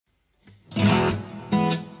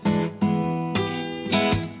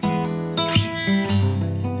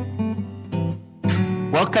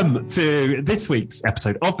Welcome to this week's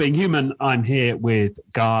episode of Being Human. I'm here with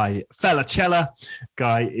Guy Felicella.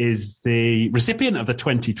 Guy is the recipient of the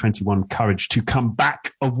 2021 Courage to Come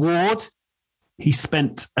Back Award. He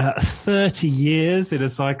spent 30 years in a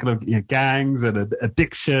cycle of gangs and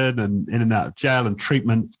addiction and in and out of jail and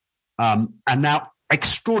treatment. And now,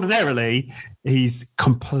 extraordinarily, he's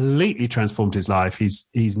completely transformed his life. He's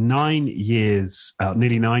 9 years,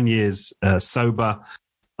 nearly 9 years sober.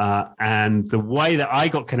 And the way that I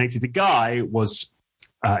got connected to Guy was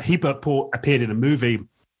he appeared in a movie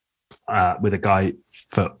with a guy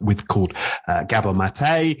called Gabor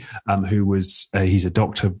Mate, who was he's a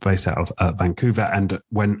doctor based out of Vancouver. And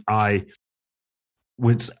when I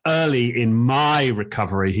was early in my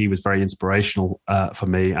recovery, he was very inspirational for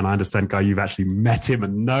me. And I understand, Guy, you've actually met him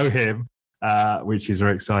and know him, which is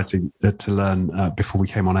very exciting to learn before we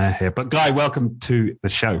came on air here. But Guy, welcome to the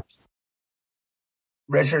show.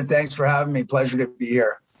 Richard, thanks for having me. Pleasure to be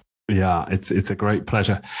here. Yeah, it's a great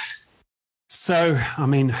pleasure. So, I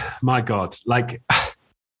mean, my God, like,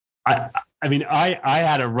 I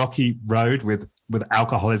had a rocky road with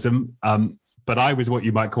alcoholism, but I was what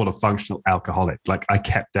you might call a functional alcoholic. Like, I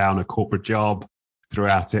kept down a corporate job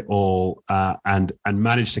throughout it all, and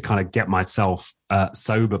managed to kind of get myself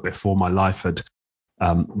sober before my life had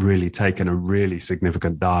really taken a really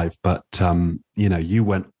significant dive. But, you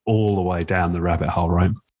went all the way down the rabbit hole, right?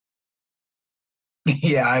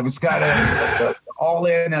 Yeah, I was kind of all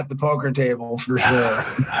in at the poker table for sure.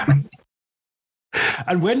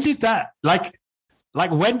 And when did that,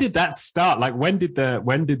 when did that start? Like, when did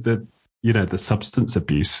the substance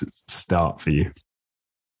abuse start for you?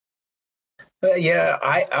 Yeah,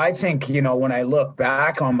 I think, when I look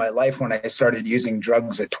back on my life, when I started using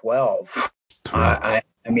drugs at 12, I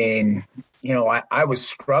was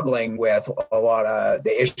struggling with a lot of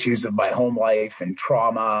the issues of my home life and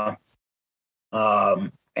trauma,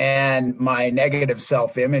 and my negative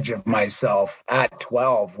self-image of myself at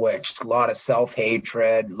 12, which a lot of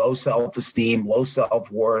self-hatred, low self-esteem, low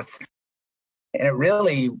self-worth. And it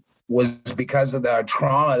really was because of the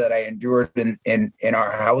trauma that I endured in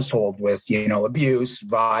our household with, abuse,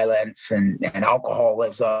 violence, and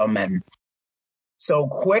alcoholism. And so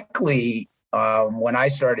quickly, when I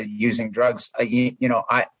started using drugs,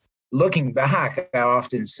 looking back, I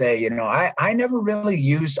often say, I never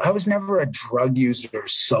really I was never a drug user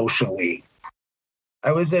socially.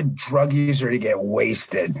 I was a drug user to get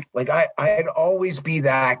wasted. Like I'd always be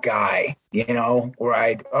that guy,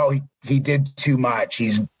 where he did too much.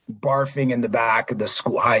 He's barfing in the back of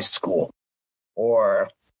the high school, or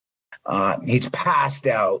he's passed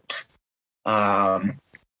out.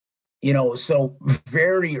 So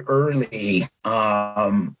very early,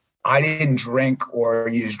 I didn't drink or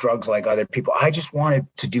use drugs like other people. I just wanted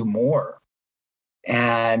to do more.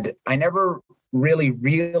 And I never really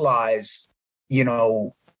realized,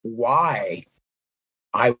 why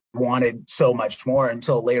I wanted so much more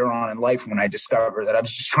until later on in life, when I discovered that I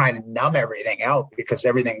was just trying to numb everything out because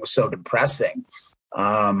everything was so depressing.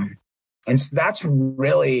 And so that's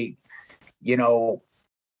really,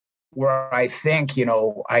 where I think,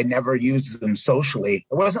 I never used them socially.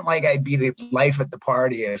 It wasn't like I'd be the life at the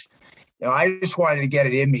party if, I just wanted to get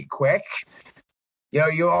it in me quick.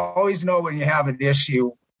 You always know when you have an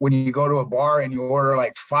issue when you go to a bar and you order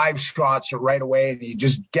like 5 shots right away, and you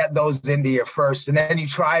just get those into you first, and then you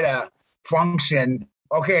try to function.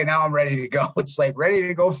 Okay, now I'm ready to go. It's like, ready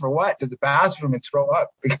to go for what? To the bathroom and throw up?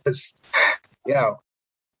 Because,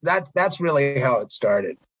 that's really how it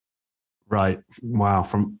started. Right. Wow.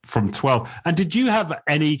 From 12. And did you have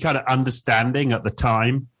any kind of understanding at the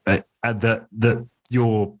time that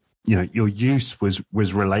your use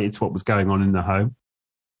was related to what was going on in the home?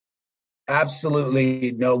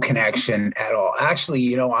 Absolutely no connection at all.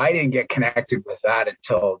 Actually, I didn't get connected with that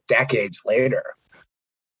until decades later.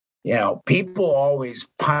 People always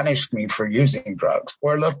punished me for using drugs,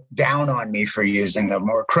 or looked down on me for using them,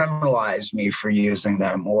 or criminalized me for using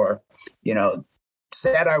them, or,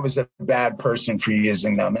 said I was a bad person for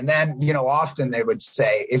using them. And then, often they would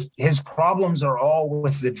say, if his problems are all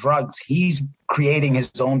with the drugs, he's creating his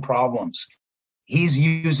own problems.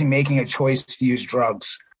 He's making a choice to use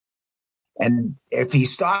drugs. And if he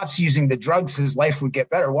stops using the drugs, his life would get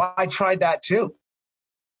better. Well, I tried that too.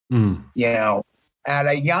 At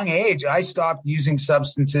a young age, I stopped using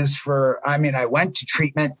substances I went to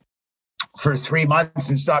treatment for 3 months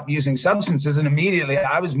and stopped using substances. And immediately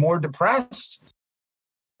I was more depressed.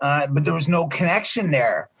 But there was no connection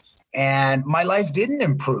there. And my life didn't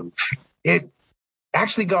improve. It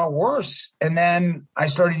actually got worse. And then I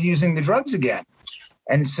started using the drugs again.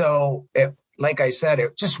 And so, like I said,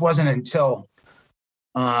 it just wasn't until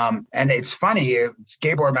And it's funny,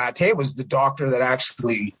 Gabor Mate was the doctor that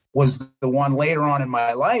actually was the one later on in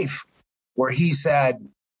my life where he said,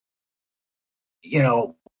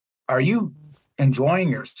 are you enjoying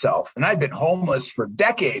yourself? And I'd been homeless for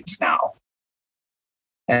decades now.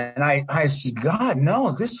 And I said, God,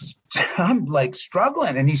 no, I'm like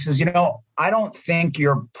struggling. And he says, I don't think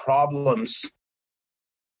your problems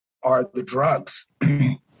are the drugs.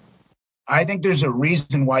 I think there's a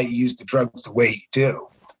reason why you use the drugs the way you do.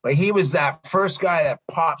 But he was that first guy that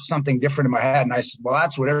popped something different in my head. And I said, well,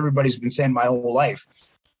 that's what everybody's been saying my whole life.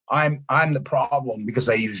 I'm the problem because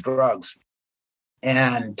I use drugs.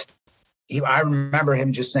 And I remember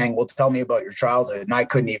him just saying, well, tell me about your childhood. And I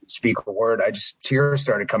couldn't even speak a word. Tears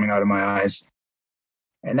started coming out of my eyes.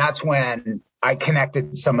 And that's when I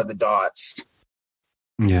connected some of the dots.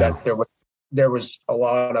 Yeah. That there was a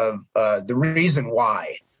lot of the reason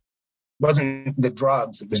why. It wasn't the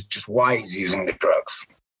drugs. It was just why he's using the drugs.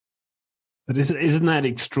 But isn't that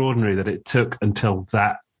extraordinary that it took until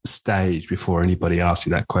that stage before anybody asked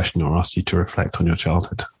you that question or asked you to reflect on your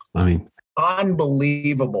childhood? I mean,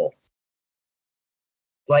 unbelievable.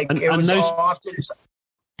 Like it was often.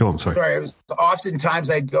 Go on, sorry. It was oftentimes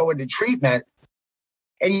I'd go into treatment,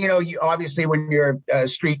 and you obviously when you're a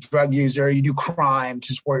street drug user, you do crime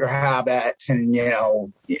to support your habits, and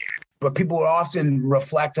but people would often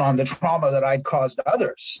reflect on the trauma that I'd caused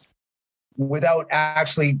others, without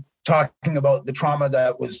actually talking about the trauma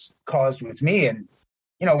that was caused with me. And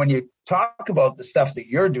when you talk about the stuff that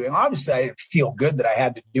you're doing, obviously I feel good that I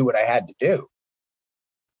had to do what I had to do,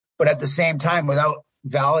 but at the same time, without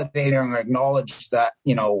validating or acknowledge that,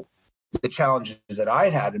 the challenges that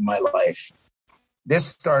I'd had in my life, this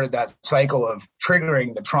started that cycle of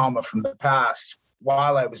triggering the trauma from the past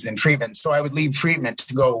while I was in treatment. So I would leave treatment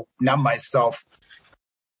to go numb myself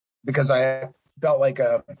because I felt like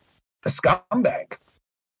a scumbag.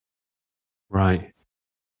 Right.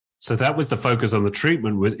 So that was the focus on the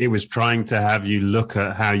treatment. It was trying to have you look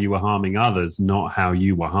at how you were harming others, not how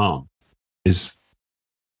you were harmed.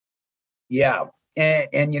 Yeah.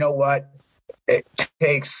 And you know what? It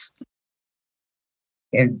takes,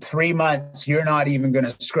 in 3 months, you're not even going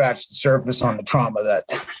to scratch the surface on the trauma that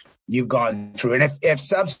you've gone through. And if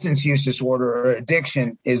substance use disorder or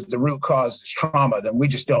addiction is the root cause of trauma, then we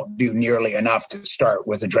just don't do nearly enough to start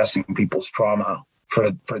with addressing people's trauma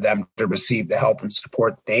for them to receive the help and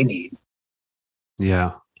support they need.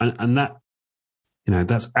 Yeah. And that,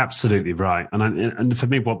 that's absolutely right. And for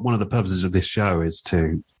me, one of the purposes of this show is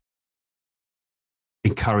to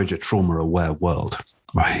encourage a trauma-aware world,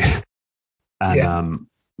 right? And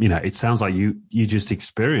it sounds like you just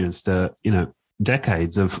experienced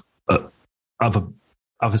decades of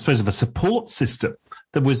I suppose of a support system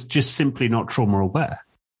that was just simply not trauma-aware.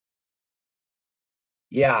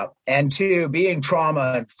 Yeah, and two, being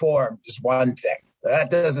trauma-informed is one thing. That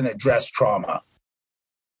doesn't address trauma.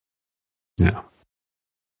 Yeah.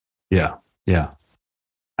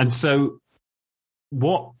 And so,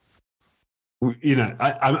 what?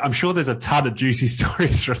 I'm sure there's a ton of juicy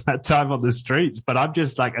stories from that time on the streets, but I'm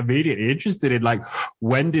just like immediately interested in like,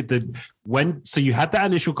 so you had that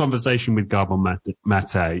initial conversation with Gabor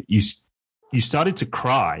Mate, you started to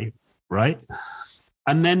cry, right?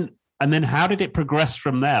 And then how did it progress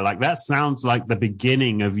from there? Like that sounds like the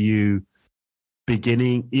beginning of you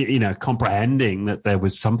comprehending that there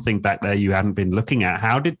was something back there you hadn't been looking at.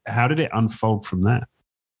 How did it unfold from there?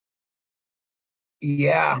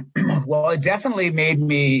 Yeah, well, it definitely made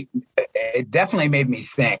me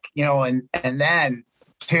think, and then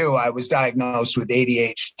too, I was diagnosed with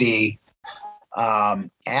ADHD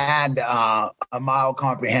and a mild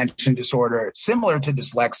comprehension disorder similar to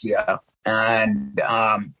dyslexia. And,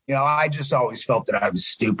 I just always felt that I was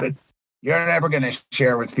stupid. You're never going to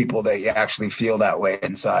share with people that you actually feel that way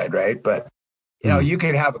inside, right? But, you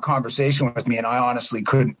could have a conversation with me and I honestly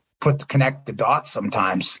couldn't connect the dots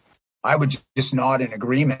sometimes. I would just nod in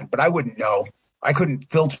agreement, but I wouldn't know. I couldn't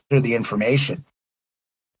filter the information.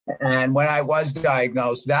 And when I was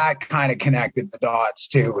diagnosed, that kind of connected the dots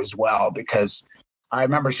too as well, because I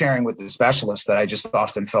remember sharing with the specialist that I just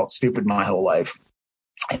often felt stupid my whole life.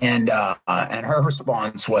 And her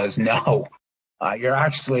response was, no, you're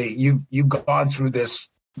actually, you've gone through this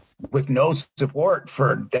with no support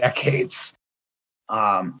for decades.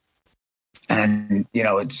 And,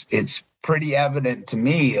 it's pretty evident to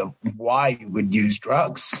me of why you would use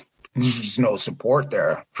drugs. There's just no support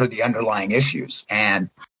there for the underlying issues.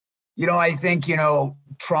 And, I think,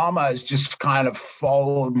 trauma has just kind of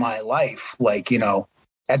followed my life. Like,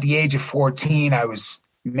 at the age of 14, I was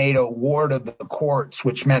made a ward of the courts,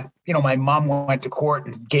 which meant, my mom went to court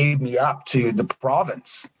and gave me up to the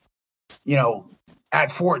province.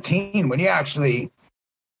 at 14, when you actually,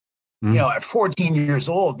 at 14 years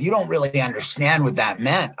old, you don't really understand what that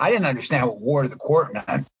meant. I didn't understand what ward of the court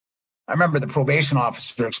meant. I remember the probation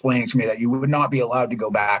officer explaining to me that you would not be allowed to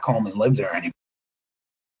go back home and live there anymore.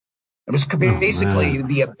 It was basically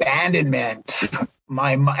the abandonment.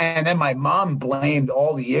 And then my mom blamed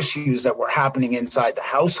all the issues that were happening inside the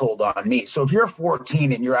household on me. So if you're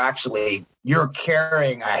 14 and you're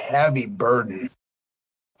carrying a heavy burden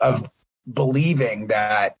of believing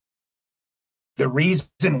that the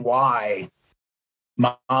reason why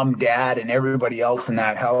mom, dad, and everybody else in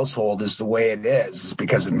that household is the way it is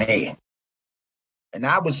because of me. And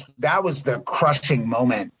that was the crushing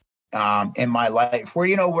moment in my life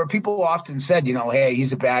where people often said, hey,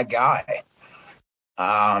 he's a bad guy.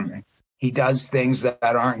 He does things that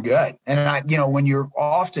aren't good. And when you're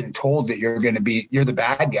often told that you're the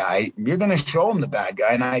bad guy, you're going to show him the bad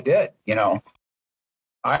guy. And I did,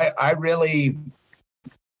 I really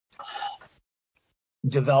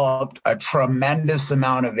developed a tremendous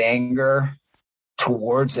amount of anger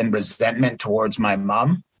towards and resentment towards my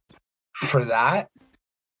mom for that.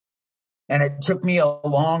 And it took me a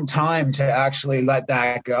long time to actually let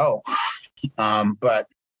that go. But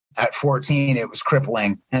at 14, it was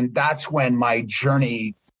crippling. And that's when my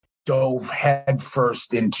journey dove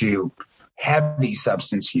headfirst into heavy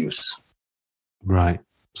substance use. Right.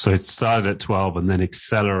 So it started at 12 and then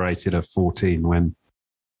accelerated at 14 when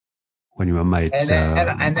you were made. And then,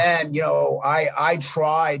 I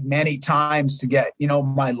tried many times to get,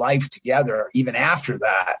 my life together even after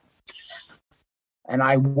that. And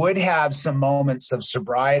I would have some moments of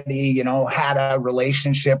sobriety, had a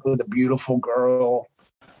relationship with a beautiful girl,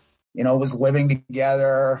 was living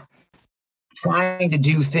together, trying to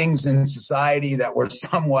do things in society that were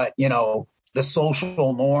somewhat, the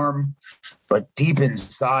social norm. But deep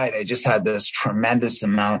inside, I just had this tremendous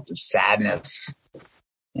amount of sadness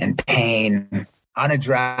and pain,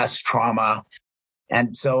 unaddressed trauma.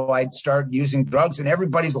 And so I'd start using drugs, and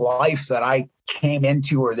everybody's life that I came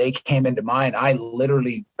into or they came into mine, I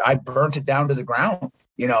burnt it down to the ground.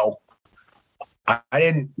 I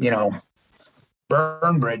didn't,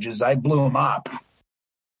 burn bridges. I blew them up.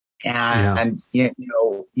 And,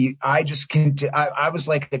 I just I was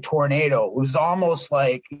like a tornado. It was almost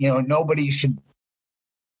like, nobody should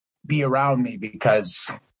be around me because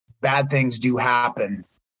bad things do happen,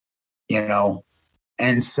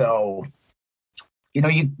 and so,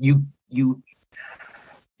 you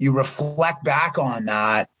reflect back on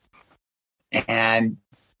that, and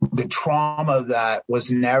the trauma that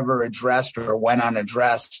was never addressed or went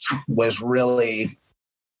unaddressed was really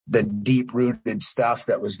the deep-rooted stuff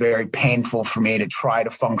that was very painful for me to try to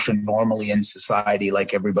function normally in society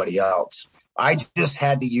like everybody else. I just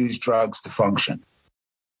had to use drugs to function.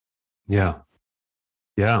 Yeah.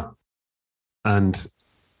 Yeah. And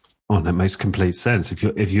that makes complete sense.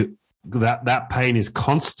 If you that pain is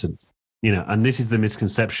constant, and this is the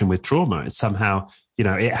misconception with trauma. It's somehow,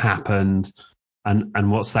 it happened,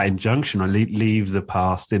 and what's that injunction? Or leave the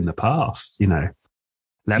past in the past,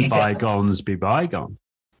 let bygones be bygones.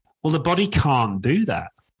 Well, the body can't do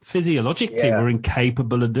that. Physiologically, we're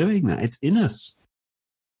incapable of doing that. It's in us.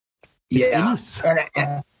 It's in us.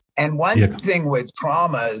 And one thing with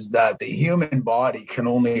trauma is that the human body can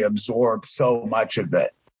only absorb so much of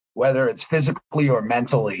it, whether it's physically or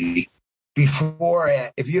mentally.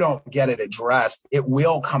 If you don't get it addressed, it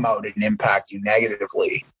will come out and impact you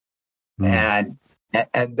negatively. And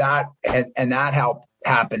that helped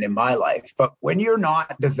happen in my life. But when you're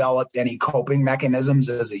not developed any coping mechanisms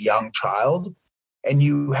as a young child, and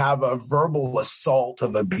you have a verbal assault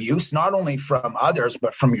of abuse, not only from others,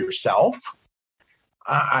 but from yourself,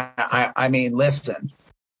 I mean, listen,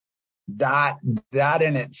 that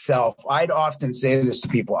in itself, I'd often say this to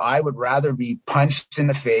people, I would rather be punched in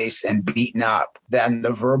the face and beaten up than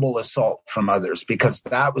the verbal assault from others, because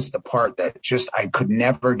that was the part that just I could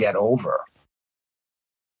never get over.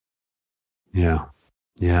 Yeah.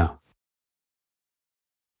 Yeah.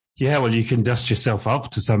 Yeah, well, you can dust yourself off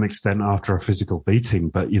to some extent after a physical beating,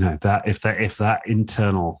 but that if that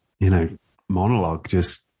internal, monologue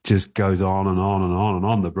just goes on and on and on and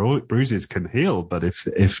on, the bruises can heal. But if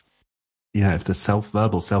the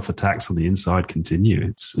verbal self-attacks on the inside continue,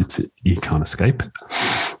 it's you can't escape it.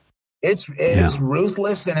 It's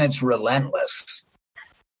ruthless and it's relentless.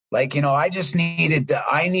 Like, I needed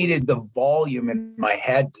the volume in my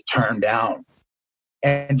head to turn down,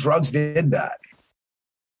 and drugs did that.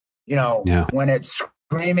 When it's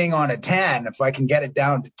screaming on a 10, if I can get it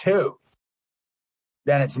down to 2,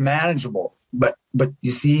 then it's manageable. But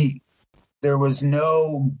you see, there was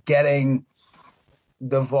no getting,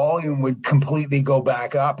 the volume would completely go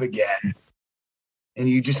back up again and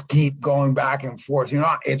you just keep going back and forth.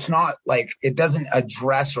 It's not like it doesn't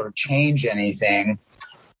address or change anything.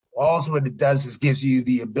 All what it does is gives you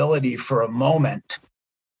the ability for a moment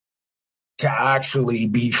to actually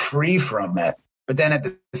be free from it. But then at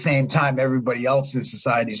the same time, everybody else in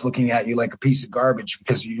society is looking at you like a piece of garbage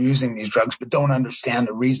because you're using these drugs, but don't understand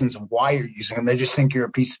the reasons of why you're using them. They just think you're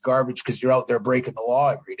a piece of garbage because you're out there breaking the law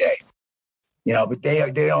every day. But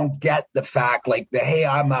they don't get the fact hey,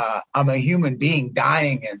 I'm a human being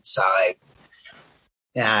dying inside.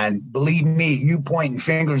 And believe me, you pointing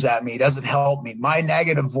fingers at me doesn't help me. My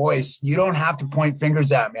negative voice, you don't have to point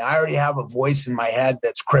fingers at me. I already have a voice in my head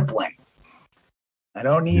that's crippling. I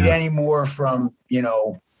don't need any more from,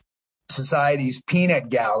 society's peanut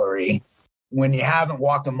gallery when you haven't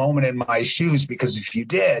walked a moment in my shoes, because if you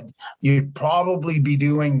did, you'd probably be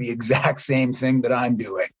doing the exact same thing that I'm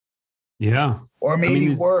doing. Yeah. Or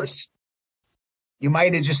maybe worse. You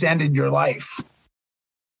might have just ended your life.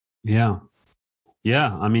 Yeah.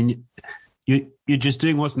 Yeah. I mean, you're just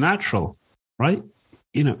doing what's natural, right?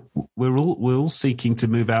 We're all seeking to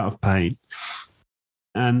move out of pain,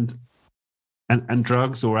 and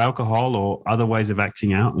drugs or alcohol or other ways of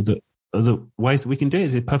acting out are the ways that we can do it.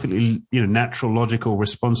 Is a perfectly, natural, logical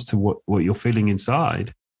response to what you're feeling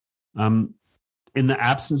inside. In the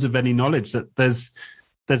absence of any knowledge that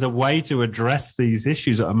there's a way to address these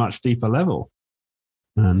issues at a much deeper level.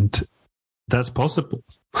 And that's possible.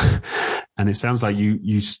 And it sounds like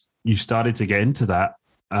you started to get into that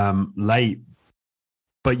late,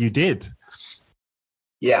 but you did.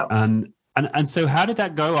 Yeah. And so how did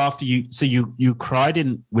that go after you cried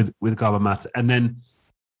in with Gabor Mate, and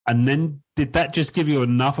then did that just give you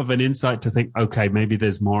enough of an insight to think, okay, maybe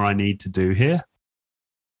there's more I need to do here?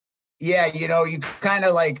 Yeah, you kind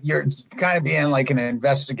of you're kind of being like an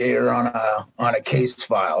investigator on a case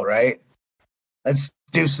file, right? Let's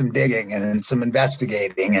do some digging and some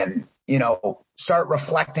investigating and, start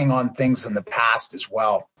reflecting on things in the past as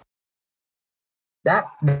well.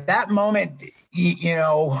 That moment,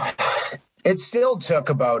 it still took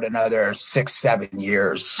about another 6-7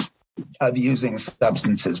 years of using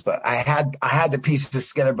substances, but I had the pieces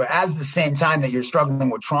together. But at the same time that you're struggling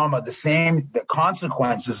with trauma, the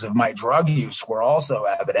consequences of my drug use were also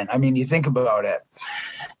evident. I mean, you think about it,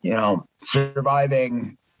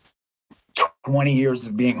 surviving 20 years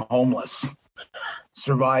of being homeless,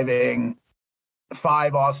 surviving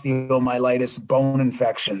 5 osteomyelitis bone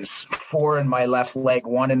infections, 4 in my left leg,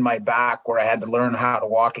 1 in my back, where I had to learn how to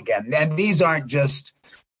walk again. And these aren't just,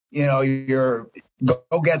 you're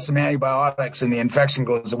go get some antibiotics and the infection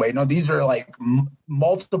goes away. No, these are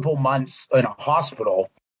multiple months in a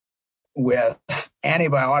hospital with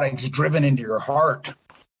antibiotics driven into your heart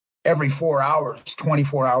every 4 hours,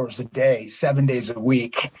 24 hours a day, 7 days a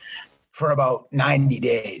week for about 90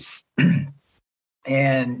 days.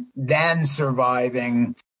 And then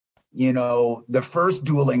surviving, the first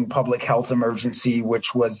dueling public health emergency,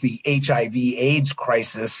 which was the HIV/AIDS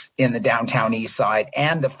crisis in the downtown east side,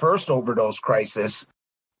 and the first overdose crisis,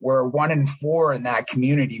 where 1 in 4 in that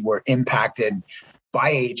community were impacted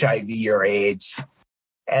by HIV or AIDS.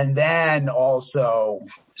 And then also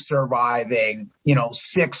surviving,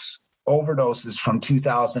 6 overdoses from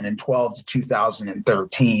 2012 to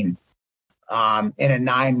 2013 in a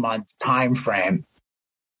 9-month time frame.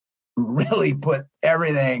 Really put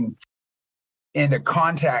everything into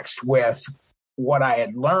context with what I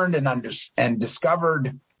had learned and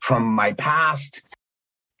discovered from my past.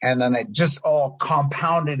 And then it just all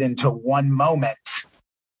compounded into one moment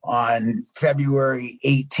on February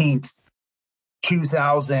 18th,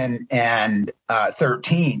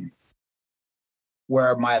 2013,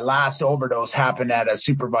 where my last overdose happened at a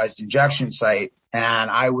supervised injection site.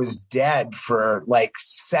 And I was dead for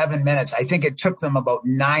 7 minutes. I think it took them about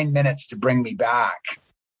 9 minutes to bring me back.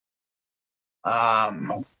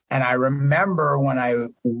 And I remember when I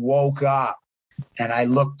woke up and I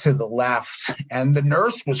looked to the left and the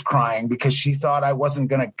nurse was crying because she thought I wasn't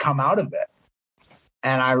going to come out of it.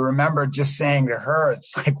 And I remember just saying to her,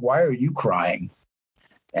 it's why are you crying?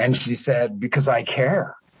 And she said, because I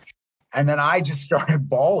care. And then I just started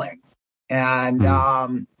bawling.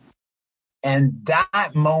 And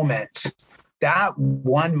that moment, that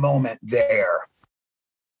one moment there,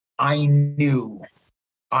 I knew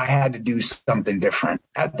I had to do something different.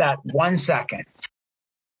 At that 1 second,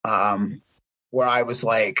 where I was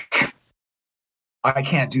like, I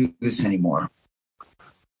can't do this anymore.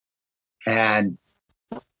 And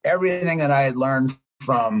everything that I had learned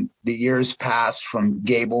from the years past from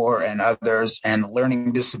Gabor and others and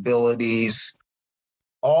learning disabilities,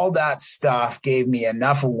 all that stuff gave me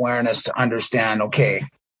enough awareness to understand, okay,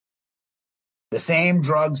 the same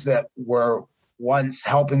drugs that were once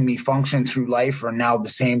helping me function through life are now the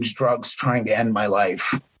same as drugs trying to end my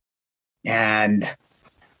life. And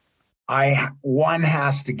one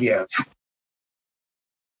has to give.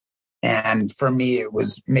 And for me, it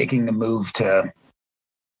was making the move to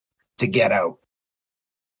get out.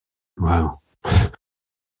 Wow.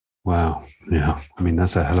 Wow. Yeah. I mean,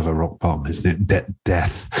 that's a hell of a rock bottom, isn't it?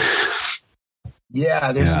 Death.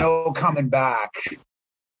 Yeah. There's no coming back.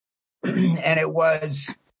 And it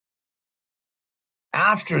was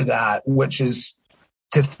after that, which is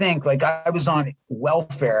to think, like, I was on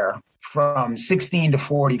welfare from 16 to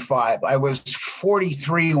 45. I was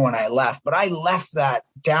 43 when I left, but I left that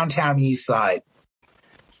downtown east side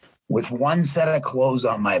with one set of clothes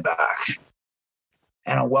on my back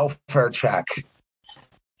and a welfare check,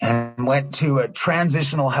 and went to a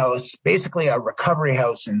transitional house, basically a recovery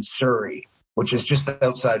house in Surrey, which is just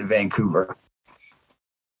outside of Vancouver,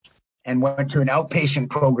 and went to an outpatient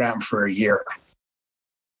program for a year.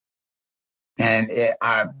 And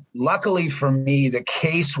luckily for me, the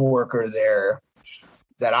caseworker there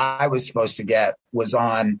that I was supposed to get was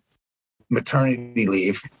on maternity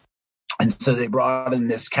leave. And so they brought in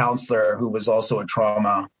this counselor who was also a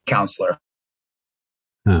trauma counselor.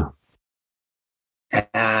 Oh.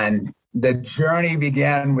 And the journey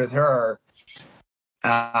began with her,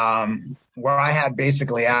 where I had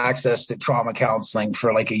basically access to trauma counseling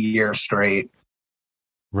for like a year straight.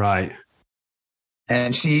 Right.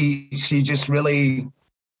 And she just really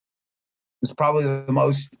was probably the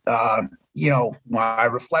most, when I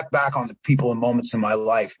reflect back on the people and moments in my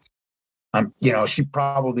life, she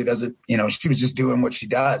probably doesn't, she was just doing what she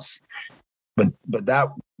does. But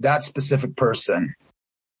that specific person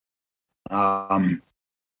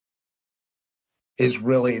is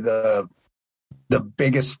really the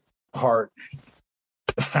biggest part,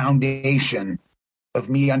 the foundation of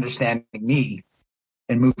me understanding me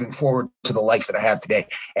and moving forward to the life that I have today.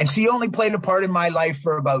 And she only played a part in my life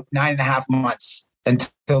for about 9.5 months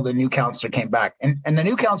until the new counselor came back. And the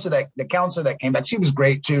new counselor, the counselor that came back, she was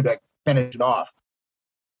great too to finish it off.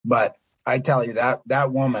 But I tell you,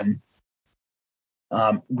 that woman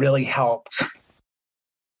really helped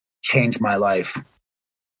change my life.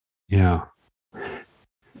 Yeah.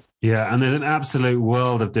 Yeah. And there's an absolute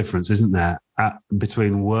world of difference, isn't there,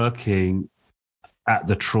 between working at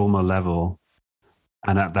the trauma level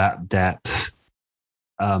and at that depth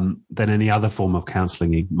than any other form of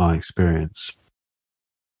counseling in my experience.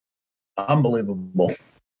 Unbelievable.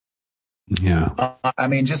 Yeah. I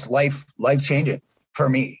mean, just life changing for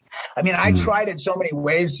me. I mean, I tried it so many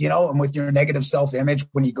ways, and with your negative self-image,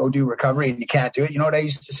 when you go do recovery and you can't do it, you know what I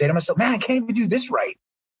used to say to myself? Man, I can't even do this right.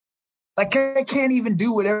 Like, I can't even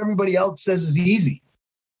do what everybody else says is easy.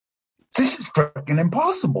 This is freaking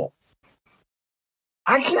impossible.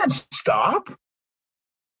 I can't stop.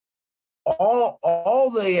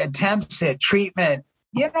 All the attempts at treatment,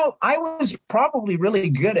 I was probably really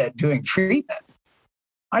good at doing treatment.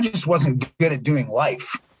 I just wasn't good at doing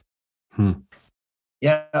life. And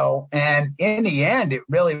in the end, it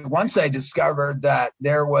really, once I discovered that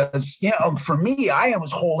there was, for me, I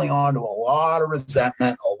was holding on to a lot of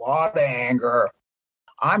resentment, a lot of anger.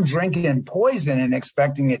 I'm drinking poison and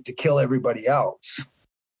expecting it to kill everybody else.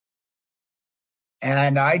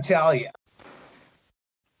 And I tell you,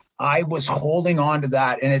 I was holding on to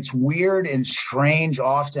that. And it's weird and strange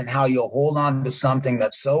often how you'll hold on to something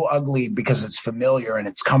that's so ugly because it's familiar and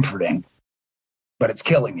it's comforting, but it's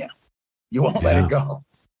killing you. You won't let it go.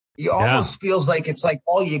 It almost feels like it's like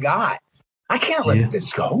all you got. I can't let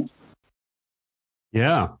this go.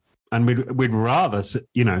 Yeah. And we'd rather,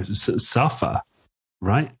 suffer,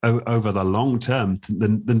 right, over the long term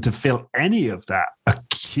than to feel any of that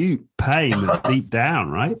acute pain that's deep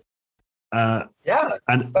down, right? And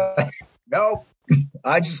no,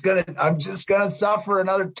 I'm just gonna suffer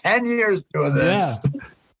another 10 years doing this.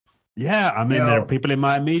 Yeah. I mean, there are people in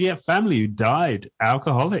my immediate family who died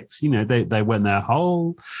alcoholics. They went their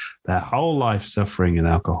whole life suffering in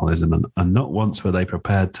alcoholism, and not once were they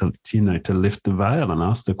prepared to lift the veil and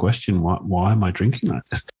ask the question, why am I drinking like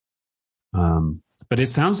this? But it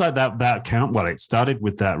sounds like that count. Well, it started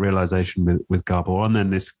with that realization with Gabor, and then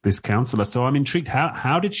this counselor. So I'm intrigued.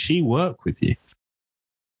 How did she work with you?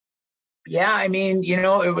 Yeah, I mean,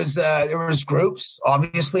 it was there was groups.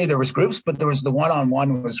 Obviously, there was groups, but there was the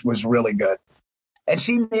one-on-one was really good, and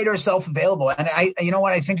she made herself available. And I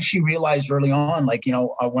think she realized early on,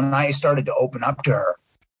 when I started to open up to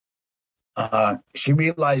her, she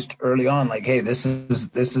realized early on, like, hey, this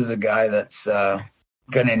is a guy that's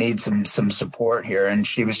going to need some support here. And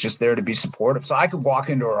she was just there to be supportive. So I could walk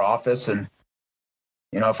into her office and,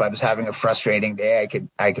 if I was having a frustrating day,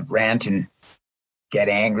 I could rant and get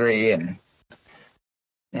angry. And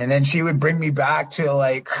And then she would bring me back to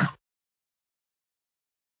like,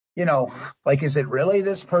 you know, like, is it really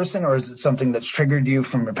this person or is it something that's triggered you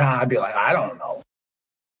from your past? I'd be like, I don't know.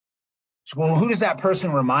 She goes, well, who does that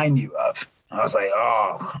person remind you of? I was like,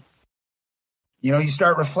 oh, you know, you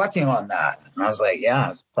start reflecting on that. And I was like,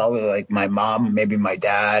 yeah, it's probably like my mom, maybe my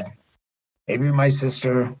dad, maybe my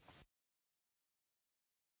sister,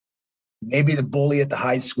 maybe the bully at the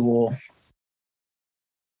high school.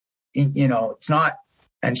 You know, it's not,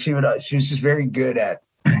 and she was just very good at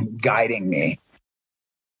guiding me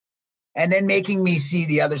and then making me see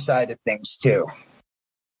the other side of things too.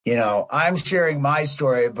 You know, I'm sharing my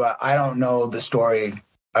story, but I don't know the story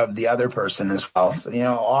of the other person as well. So, you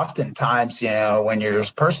know, oftentimes, you know, when you're a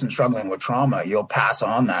person struggling with trauma, you'll pass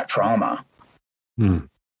on that trauma. You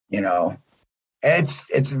know,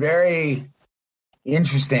 it's very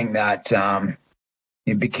interesting that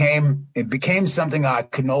it became something I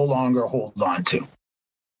could no longer hold on to.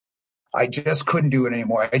 I just couldn't do it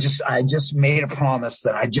anymore. I just made a promise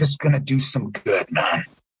that I'm just gonna do some good, man.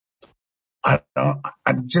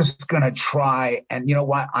 I'm just going to try. And you know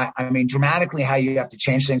what? I mean, dramatically how you have to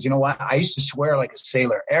change things. You know what? I used to swear like a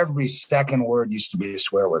sailor. Every second word used to be a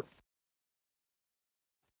swear word.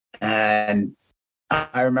 And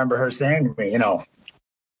I remember her saying to me, you know,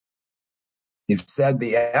 you've said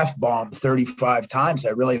the F-bomb 35 times.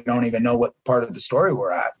 I really don't even know what part of the story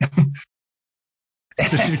we're at.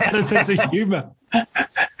 So she's got a sense of humor.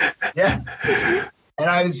 Yeah. And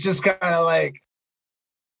I was just kind of like,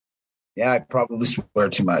 yeah, I probably swear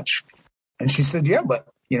too much. And she said, yeah, but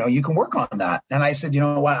you know, you can work on that. And I said, you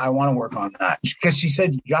know what? I want to work on that. Because she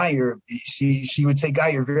said, Guy, she would say, Guy,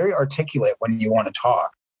 you're very articulate when you want to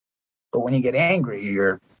talk. But when you get angry,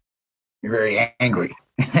 you're very angry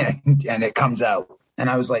and it comes out. And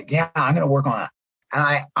I was like, yeah, I'm going to work on that.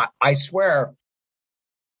 And I swear,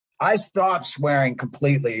 I stopped swearing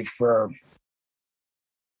completely for,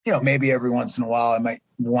 you know, maybe every once in a while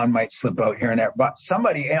one might slip out here and there, but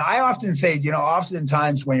somebody, and I often say, you know,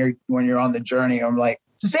 oftentimes when you're on the journey, I'm like,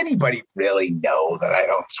 does anybody really know that I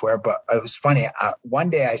don't swear? But it was funny.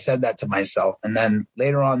 One day I said that to myself. And then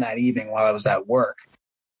later on that evening while I was at work,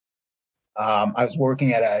 I was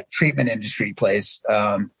working at a treatment industry place.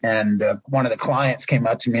 And one of the clients came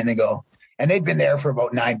up to me and they go, and they'd been there for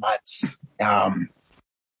about 9 months. And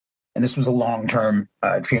this was a long-term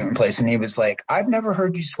treatment place. And he was like, I've never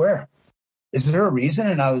heard you swear. Is there a reason?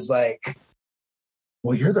 And I was like,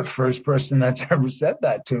 well, you're the first person that's ever said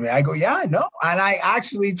that to me. I go, yeah, I know. And I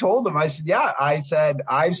actually told him, I said, yeah,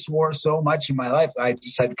 I swore so much in my life. I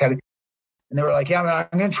just had to kind of, and they were like, yeah, man,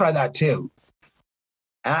 I'm going to try that too.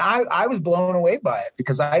 And I was blown away by it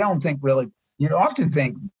because I don't think really, you know, often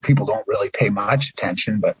think people don't really pay much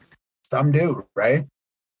attention, but some do, right?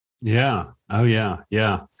 Yeah. Oh, yeah.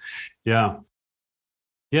 Yeah. Yeah.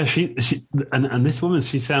 Yeah. She and this woman,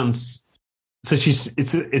 she sounds, so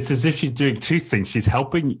it's as if she's doing two things. She's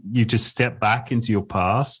helping you to step back into your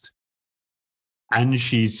past, and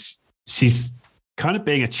she's kind of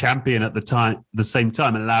being a champion at the same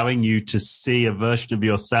time, allowing you to see a version of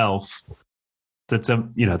yourself that's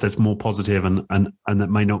that's more positive and that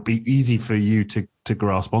may not be easy for you to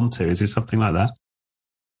grasp onto. Is it something like that?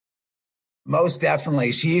 Most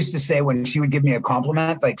definitely. She used to say when she would give me a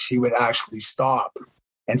compliment, like she would actually stop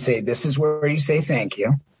and say, this is where you say thank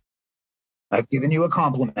you. I've given you a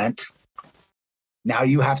compliment. Now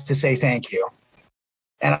you have to say thank you.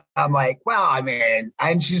 And I'm like, well, I mean,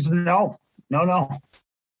 and she's no.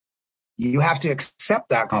 You have to accept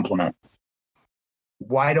that compliment.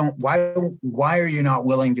 Why are you not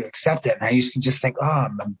willing to accept it? And I used to just think, oh,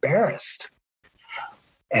 I'm embarrassed.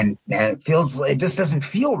 And it just doesn't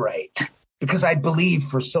feel right because I believed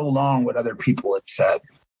for so long what other people had said.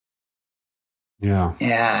 Yeah.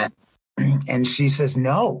 And she says,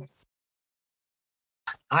 no.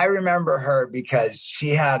 I remember her because she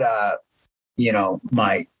had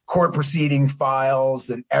my court proceeding files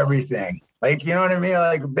and everything. Like, you know what I mean?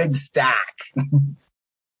 Like a big stack.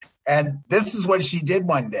 And this is what she did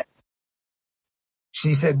one day.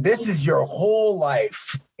 She said, this is your whole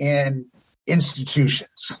life in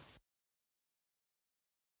institutions.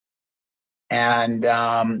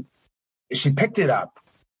 And she picked it up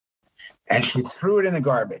and she threw it in the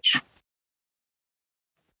garbage.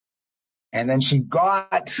 And then she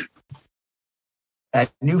got a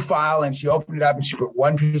new file and she opened it up and she put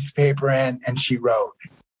one piece of paper in and she wrote,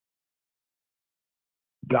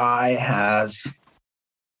 Guy has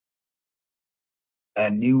a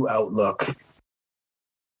new outlook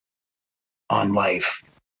on life.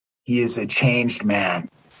 He is a changed man.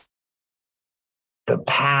 The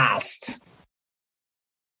past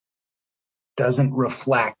doesn't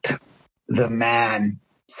reflect the man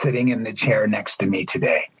sitting in the chair next to me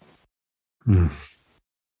today.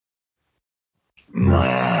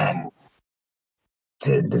 Man,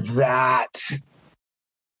 that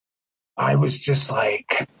I was just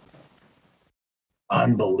like,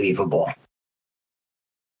 unbelievable.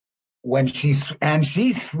 When she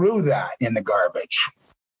threw that in the garbage.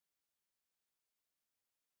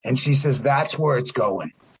 And she says, that's where it's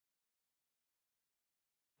going.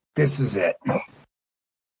 This is it.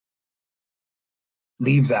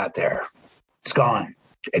 Leave that there. It's gone.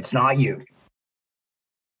 It's not you.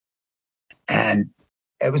 And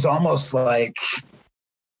it was almost like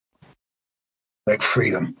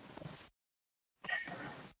freedom.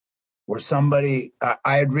 Where somebody,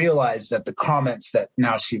 I had realized that the comments that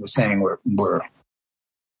now she was saying were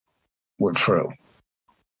true.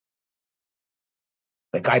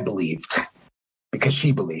 Like I believed because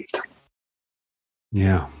she believed.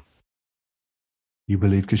 Yeah. You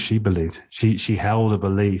believed because she believed. She held a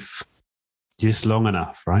belief just long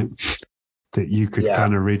enough, right? That you could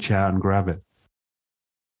kind of reach out and grab it.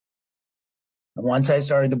 And once I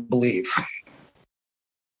started to believe,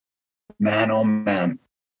 man, oh man,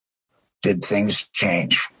 did things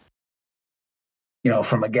change. You know,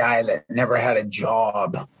 from a guy that never had a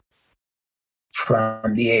job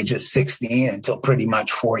from the age of 16 until pretty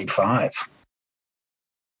much 45.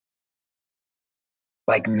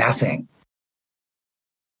 Like nothing.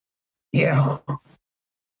 You know?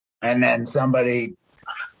 And then somebody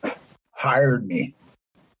hired me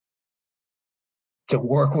to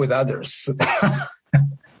work with others.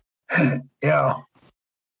 You know?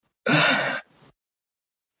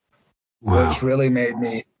 Wow. Which really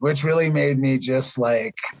made me just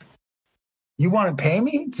like, you want to pay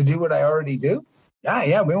me to do what I already do?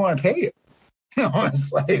 Yeah, we want to pay you. You know,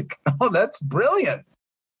 it's like, oh, that's brilliant.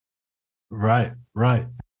 Right.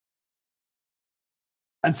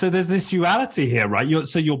 And so there's this duality here, right?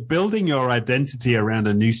 You're building your identity around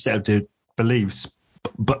a new set of beliefs,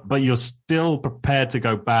 but you're still prepared to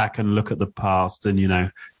go back and look at the past and, you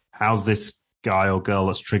know, how's this guy or girl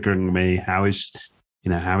that's triggering me? How is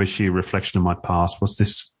she a reflection of my past? What's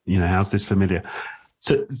this, you know, how's this familiar?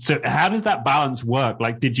 So how does that balance work?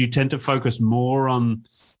 Like, did you tend to focus more on,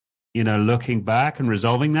 you know, looking back and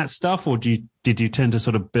resolving that stuff, or did you tend to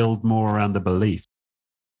sort of build more around the belief?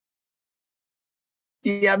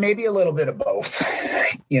 Yeah, maybe a little bit of both.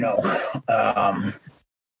 You know,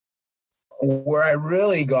 where I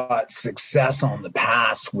really got success on the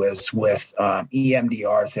past was with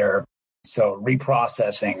EMDR therapy, so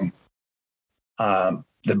reprocessing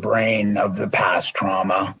the brain of the past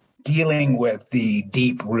trauma, dealing with the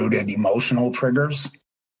deep-rooted emotional triggers,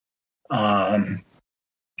 and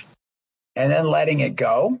then letting it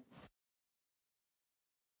go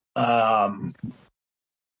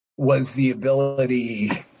was the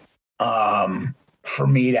ability for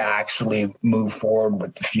me to actually move forward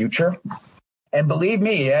with the future. And believe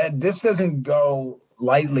me, this doesn't go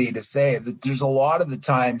lightly to say that there's a lot of the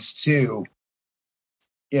times too,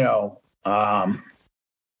 you know,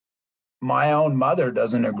 my own mother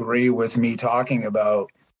doesn't agree with me talking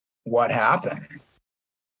about what happened.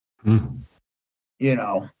 You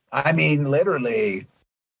know, I mean, literally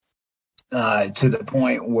to the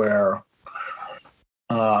point where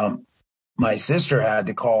my sister had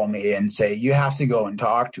to call me and say, you have to go and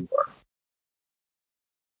talk to her.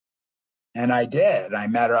 And I did. I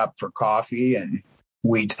met her up for coffee and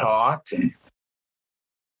we talked and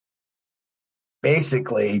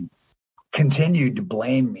basically continued to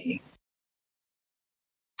blame me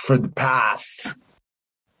for the past.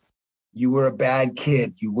 You were a bad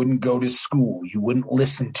kid. You wouldn't go to school. You wouldn't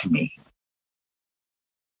listen to me.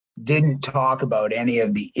 Didn't talk about any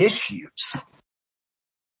of the issues.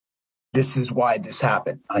 This is why this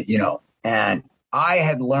happened, you know, and I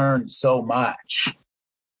had learned so much.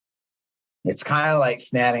 It's kind of like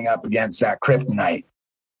standing up against that kryptonite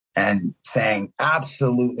and saying,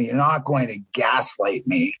 absolutely, you're not going to gaslight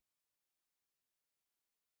me.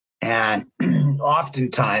 And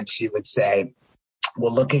oftentimes she would say,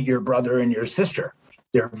 well, look at your brother and your sister.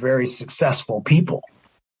 They're very successful people.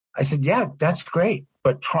 I said, yeah, that's great.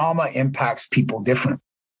 But trauma impacts people differently.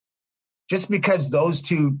 Just because those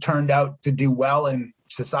two turned out to do well in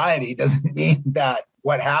society doesn't mean that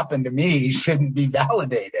what happened to me shouldn't be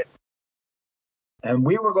validated. And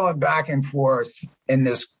we were going back and forth in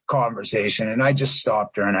this conversation, and I just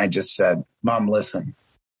stopped her and I just said, Mom, listen,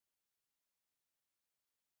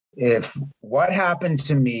 if what happened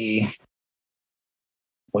to me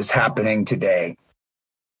was happening today,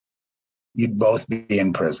 you'd both be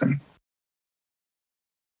in prison.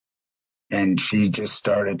 And she just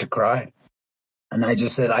started to cry. And I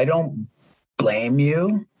just said, I don't blame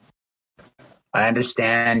you. I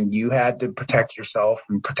understand you had to protect yourself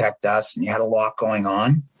and protect us, and you had a lot going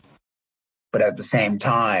on. But at the same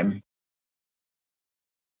time,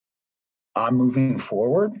 I'm moving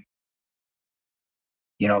forward.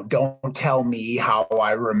 You know, don't tell me how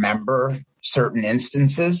I remember certain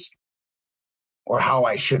instances or how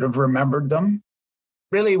I should have remembered them.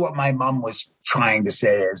 Really, what my mom was trying to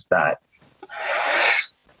say is that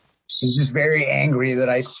she's just very angry that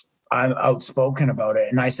I'm outspoken about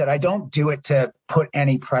it. And I said, I don't do it to put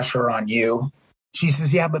any pressure on you. She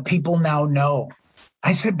says, yeah, but people now know.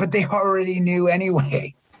 I said, but they already knew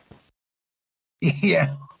anyway.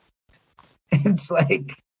 Yeah. It's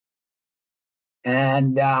like,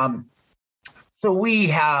 and so we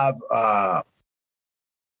have a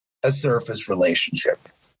surface relationship,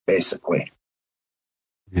 basically.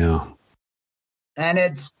 Yeah. And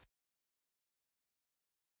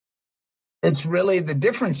it's really the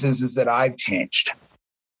difference is that I've changed.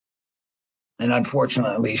 And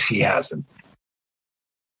unfortunately, she hasn't.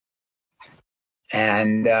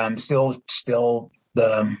 And still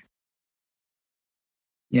the,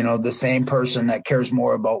 you know, the same person that cares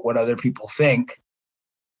more about what other people think,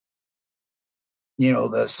 you know,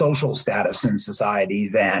 the social status in society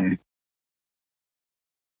than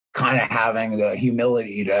kind of having the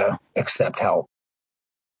humility to accept help.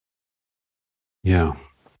 Yeah.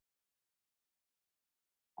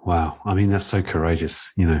 Wow. I mean, that's so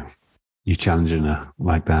courageous, you know, you challenging her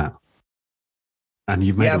like that. And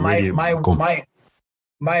you've made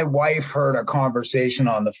my wife heard a conversation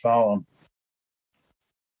on the phone.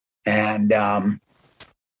 And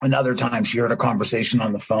another time she heard a conversation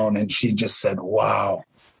on the phone and she just said, wow,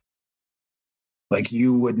 like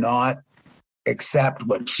you would not accept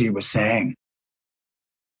what she was saying.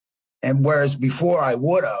 And whereas before I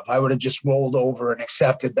would have just rolled over and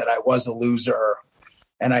accepted that I was a loser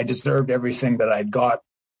and I deserved everything that I'd got.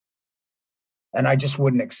 And I just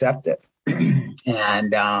wouldn't accept it.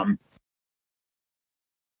 And,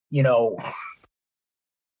 you know,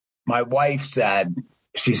 my wife said,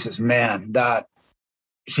 she says, man,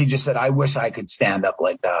 she just said, I wish I could stand up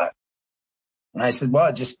like that. And I said,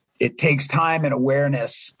 well, it takes time and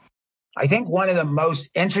awareness. I think one of the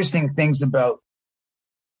most interesting things about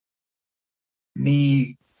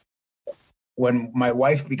me when my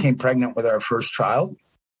wife became pregnant with our first child,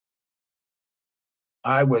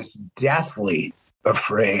 I was deathly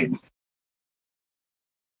afraid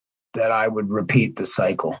that I would repeat the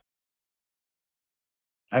cycle.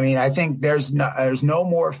 I mean, I think there's no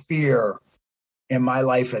more fear in my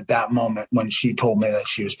life at that moment when she told me that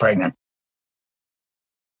she was pregnant.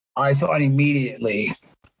 I thought immediately,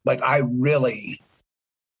 like, I really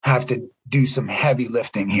have to do some heavy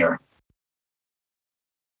lifting here.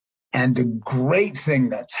 And the great thing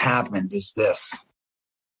that's happened is the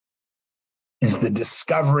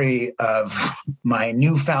discovery of my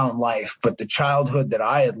newfound life, but the childhood that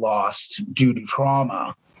I had lost due to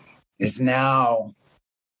trauma is now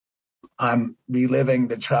I'm reliving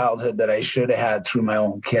the childhood that I should have had through my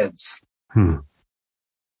own kids. And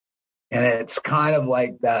it's kind of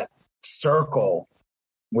like that circle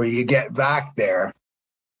where you get back there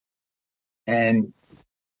and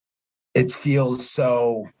it feels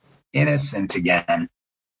so innocent again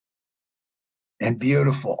and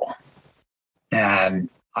beautiful. And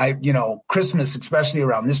Christmas, especially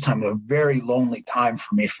around this time, was a very lonely time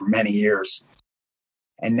for me for many years.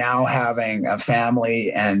 And now having a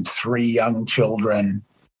family and 3 young children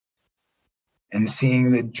and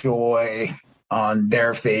seeing the joy on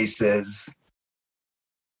their faces,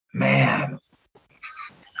 man,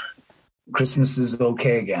 Christmas is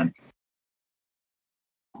okay again.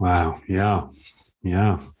 Wow. Yeah.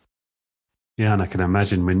 Yeah. Yeah. And I can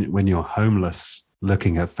imagine when you're homeless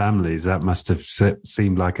looking at families, that must have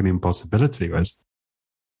seemed like an impossibility, right?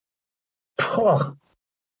 Oh,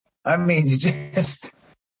 I mean, just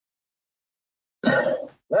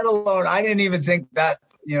let alone, I didn't even think that,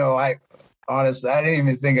 I didn't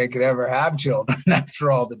even think I could ever have children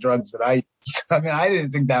after all the drugs that I used. I mean, I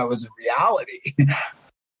didn't think that was a reality.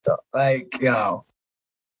 So,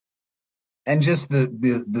 and just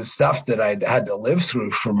the stuff that I'd had to live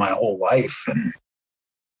through for my whole life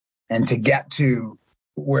and to get to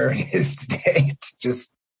where it is today, it's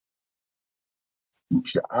just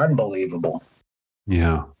unbelievable.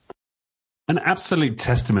 Yeah. An absolute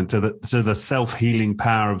testament to the self-healing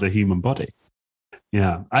power of the human body.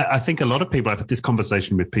 Yeah. I think a lot of people, I've had this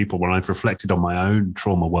conversation with people when I've reflected on my own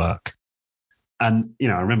trauma work. And,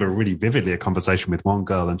 I remember really vividly a conversation with one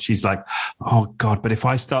girl and she's like, oh God, but if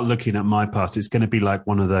I start looking at my past, it's going to be like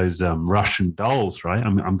one of those Russian dolls, right?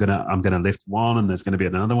 I'm going to lift one and there's going to be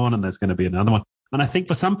another one and there's going to be another one. And I think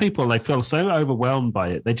for some people, they feel so overwhelmed by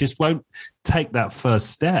it, they just won't take that first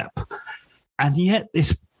step. And yet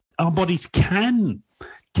our bodies can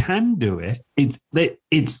do it.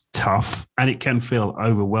 It's tough and it can feel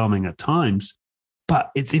overwhelming at times,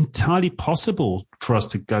 but it's entirely possible for us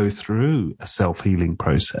to go through a self-healing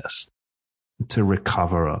process to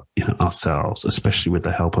recover ourselves, especially with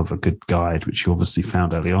the help of a good guide, which you obviously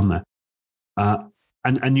found early on there.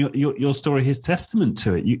 And your story is testament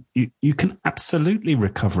to it. You can absolutely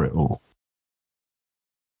recover it all.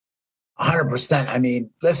 100%. I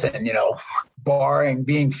mean, listen, barring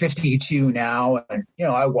being 52 now, and,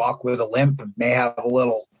 I walk with a limp and may have a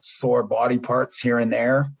little sore body parts here and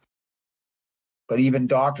there. But even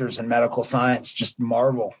doctors in medical science just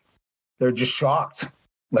marvel. They're just shocked.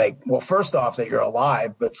 Like, well, first off, that you're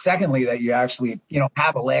alive, but secondly, that you actually,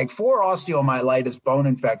 have a leg. 4 osteomyelitis bone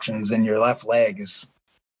infections in your left leg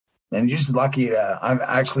and you're just lucky to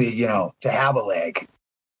have a leg.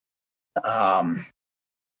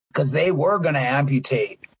 Because they were going to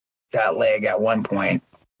amputate that leg at one point,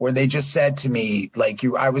 where they just said to me,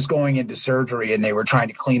 I was going into surgery and they were trying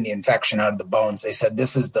to clean the infection out of the bones. They said,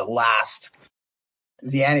 this is the last.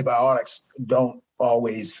 The antibiotics don't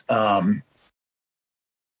always,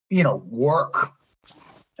 work.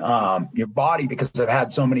 Your body, because I've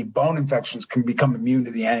had so many bone infections, can become immune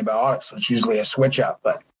to the antibiotics, so it's usually a switch up.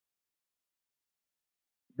 But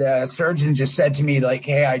the surgeon just said to me,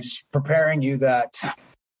 hey, I'm just preparing you that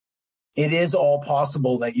it is all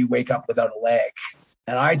possible that you wake up without a leg.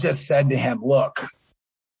 And I just said to him, look,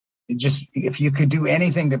 just if you could do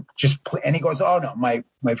anything to just play. And he goes, oh no, my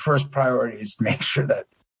first priority is to make sure that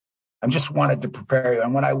I just wanted to prepare you.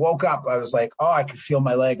 And when I woke up, I was like, oh, I could feel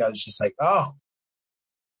my leg. I was just like, oh,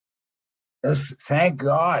 thank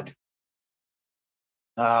God.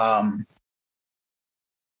 I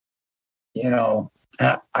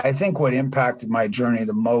think what impacted my journey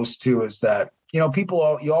the most too is that,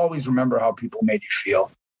 people, you always remember how people made you feel.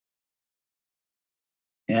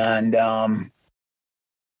 And,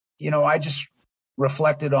 I just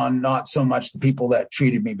reflected on not so much the people that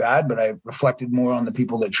treated me bad, but I reflected more on the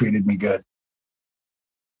people that treated me good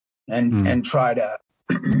and try to,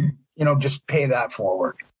 just pay that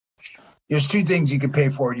forward. There's 2 things you can pay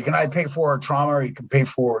forward. You can either pay forward trauma or you can pay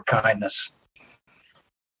forward kindness.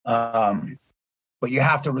 But you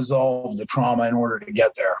have to resolve the trauma in order to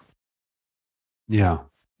get there. Yeah.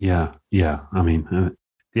 I mean,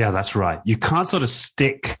 that's right. You can't sort of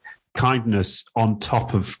stick kindness on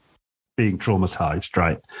top of being traumatized,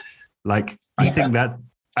 right? I think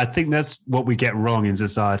that's what we get wrong in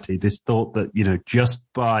society. This thought that, just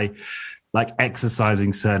by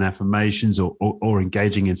exercising certain affirmations or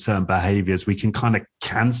engaging in certain behaviors, we can kind of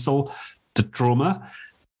cancel the trauma.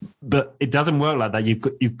 But it doesn't work like that.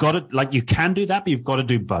 You've got to, you can do that, but you've got to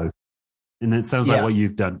do both. And it sounds like what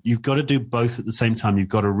you've done. You've got to do both at the same time. You've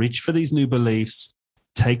got to reach for these new beliefs,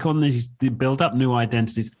 take on build up new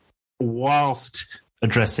identities whilst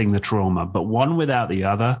addressing the trauma. But one without the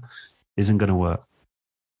other isn't going to work.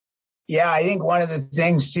 Yeah, I think one of the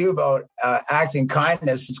things too about acting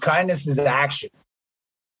kindness is action.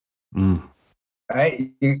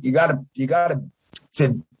 Right? You gotta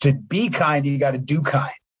to be kind, you gotta do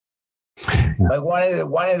kind. One of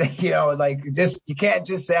the you can't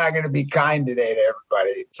just say I'm gonna be kind today to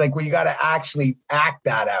everybody. It's you gotta actually act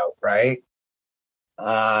that out, right?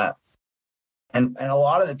 And a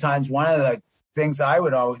lot of the times, one of the things I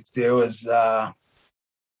would always do is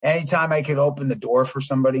anytime I could open the door for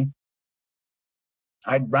somebody,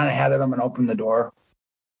 I'd run ahead of them and open the door.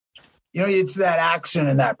 It's that action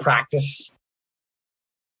and that practice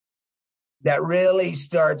that really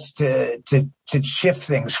starts to shift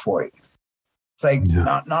things for you. It's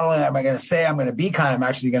not only am I going to say I'm going to be kind, I'm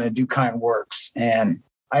actually going to do kind works. And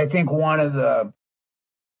I think one of the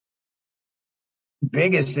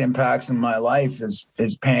biggest impacts in my life is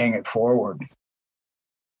paying it forward.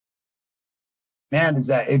 Man, is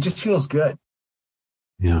that it just feels good.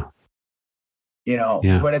 Yeah.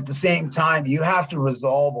 But at the same time, you have to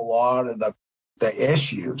resolve a lot of the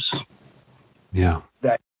issues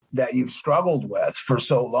that you've struggled with for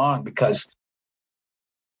so long, because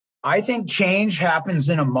I think change happens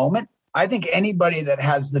in a moment. I think anybody that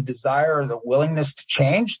has the desire or the willingness to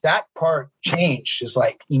change, that part change is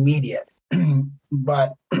immediate.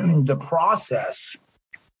 But the process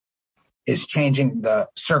is changing the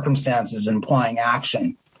circumstances and applying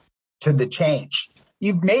action to the change.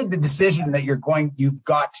 You've made the decision that you've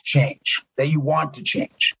got to change, that you want to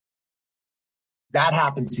change. That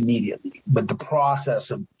happens immediately. But the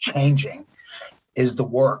process of changing is the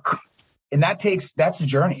work. And that's a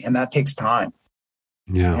journey, and that takes time.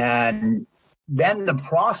 Yeah. And then the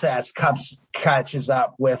process catches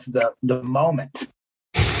up with the moment.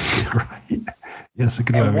 Right. Yes, a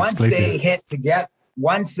good way of once explaining it.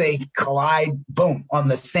 Once they collide, boom, on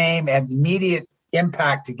the same immediate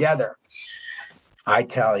impact together, I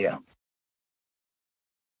tell you,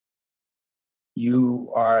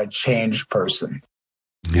 you are a changed person.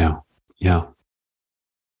 Yeah.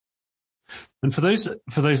 And for those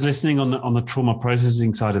listening on the trauma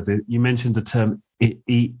processing side of it, you mentioned the term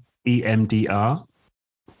EMDR.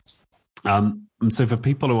 And so for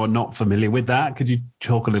people who are not familiar with that, could you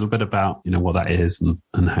talk a little bit about, what that is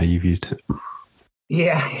and how you've used it?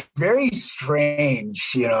 Yeah, very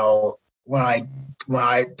strange. When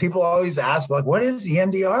I people always ask, like, what is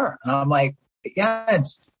EMDR? And I'm like, yeah,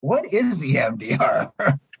 what is EMDR?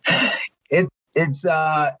 It's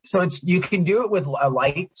you can do it with a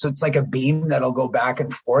light. So it's like a beam that'll go back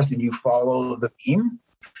and forth and you follow the beam.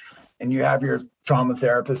 And you have your trauma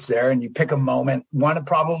therapist there and you pick a moment, one of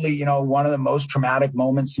the most traumatic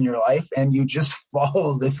moments in your life, and you just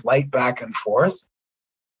follow this light back and forth.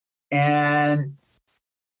 And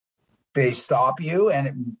they stop you.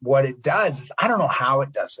 And what it does is, I don't know how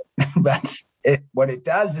it does it, but what it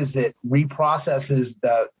does is it reprocesses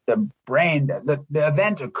the brain. The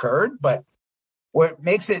event occurred, but what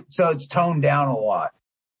makes it so it's toned down a lot.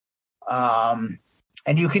 And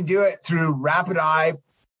you can do it through rapid eye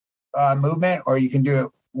movement, or you can do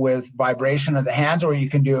it with vibration of the hands, or you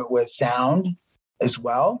can do it with sound as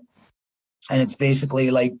well. And it's basically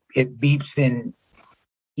like it beeps in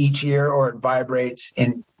each ear or it vibrates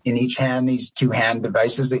in each hand, these two hand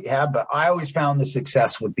devices that you have. But I always found the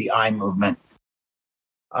success with the eye movement,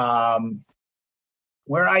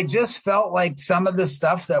 where I just felt like some of the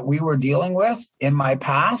stuff that we were dealing with in my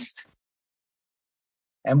past.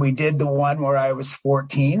 And we did the one where I was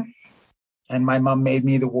 14. And my mom made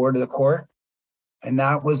me the ward of the court. And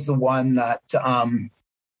that was the one that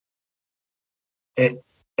it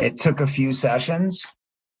took a few sessions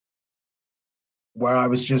where I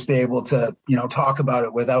was just able to, talk about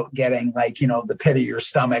it without getting like, the pit of your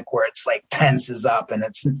stomach where it's like tenses up. And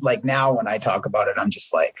it's like now when I talk about it, I'm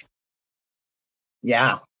just like,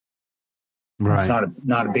 yeah. Right. It's not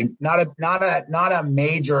a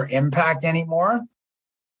major impact anymore.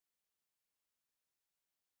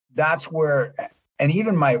 That's where, and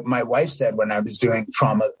even my wife said when I was doing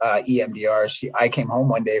trauma EMDR, I came home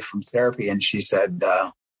one day from therapy and she said,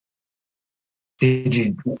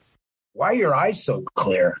 why are your eyes so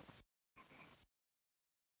clear?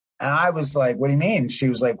 And I was like, what do you mean? She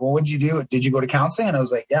was like, well, what'd you do? Did you go to counseling? And I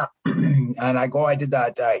was like, yeah. And I did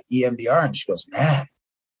that EMDR. And she goes, man,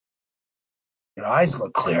 your eyes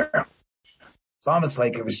look clear. It's almost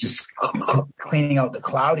like it was just cleaning out the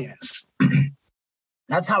cloudiness.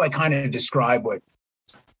 That's how I kind of describe what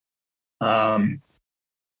EMDR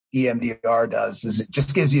does, is it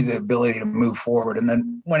just gives you the ability to move forward. And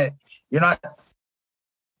then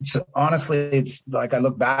it's like I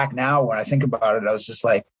look back now when I think about it, I was just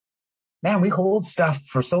like, man, we hold stuff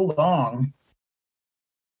for so long.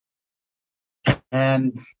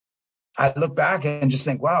 And I look back and just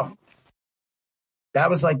think, wow, that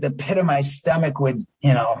was like the pit of my stomach would,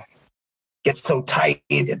 get so tight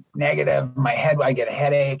and negative. My head, I get a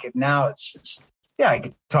headache. And now it's just, I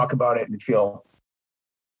could talk about it and feel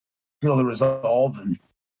the resolve.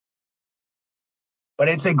 But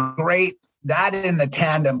it's a great, that in the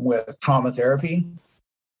tandem with trauma therapy,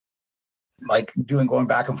 like going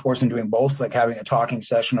back and forth and doing both, like having a talking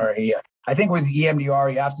session I think with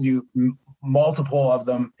EMDR, you have to do multiple of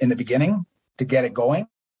them in the beginning to get it going,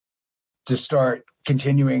 to start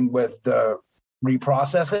continuing with the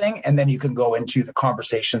reprocessing, and then you can go into the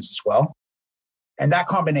conversations as well. And that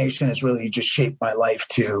combination has really just shaped my life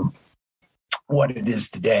to what it is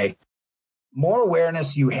today. More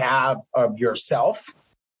awareness you have of yourself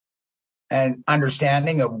and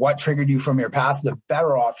understanding of what triggered you from your past, the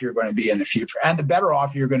better off you're going to be in the future. And the better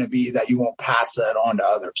off you're going to be that you won't pass that on to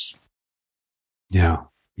others. Yeah.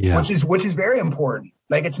 Yeah. Which is very important.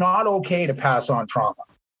 Like, it's not okay to pass on trauma.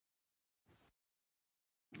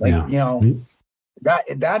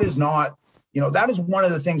 That is not, that is one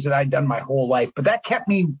of the things that I'd done my whole life, but that kept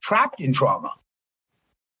me trapped in trauma.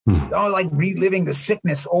 I was like reliving the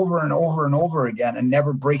sickness over and over and over again and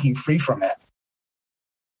never breaking free from it.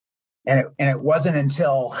 And it wasn't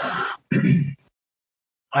until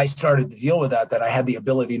I started to deal with that I had the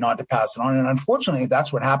ability not to pass it on. And unfortunately,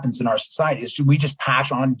 that's what happens in our society, is we just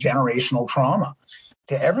pass on generational trauma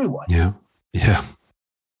to everyone. Yeah. Yeah.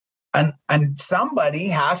 And somebody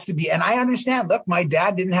has to be, and I understand, look, my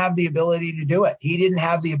dad didn't have the ability to do it. He didn't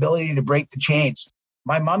have the ability to break the chains.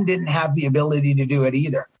 My mom didn't have the ability to do it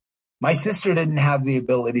either. My sister didn't have the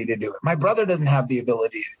ability to do it. My brother didn't have the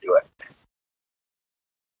ability to do it.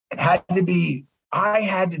 It had to be, I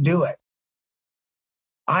had to do it.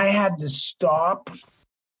 I had to stop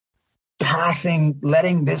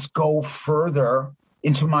letting this go further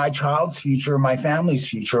into my child's future, my family's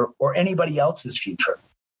future, or anybody else's future.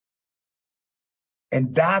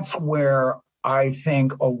 And that's where I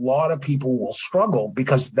think a lot of people will struggle,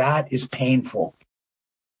 because that is painful.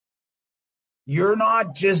 You're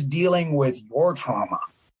not just dealing with your trauma.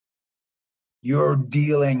 You're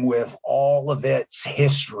dealing with all of its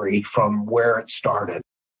history from where it started.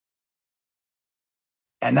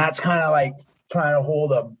 And that's kind of like trying to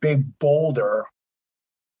hold a big boulder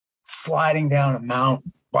sliding down a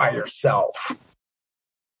mountain by yourself.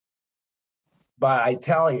 But I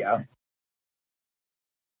tell you,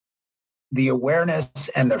 the awareness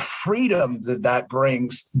and the freedom that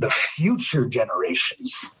brings the future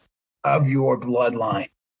generations of your bloodline,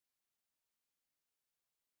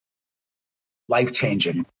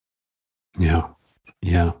 life-changing. Yeah.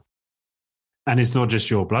 And it's not just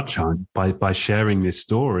your bloodline. By sharing this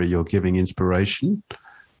story, you're giving inspiration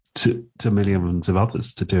to millions of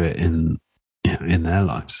others to do it in their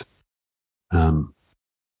lives.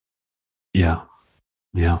 Yeah.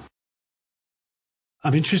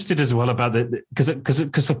 I'm interested as well about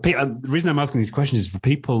because for people, the reason I'm asking these questions is for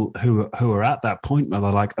people who are at that point where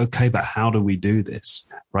they're like, okay, but how do we do this,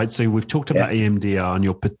 right? So we've talked about EMDR, and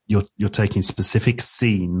you're taking specific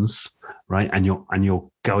scenes, right, and you're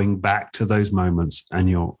going back to those moments, and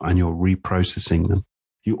you're reprocessing them.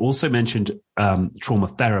 You also mentioned trauma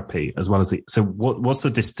therapy as well as so what's the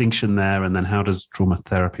distinction there, and then how does trauma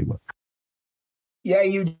therapy work? Yeah,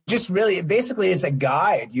 you just really, basically it's a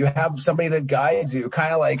guide. You have somebody that guides you,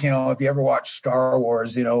 kind of like, if you ever watch Star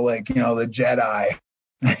Wars, the Jedi,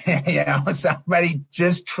 somebody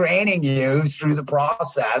just training you through the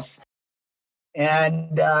process.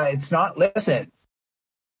 And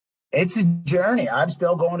it's a journey. I'm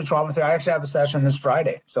still going to trauma therapy. I actually have a session this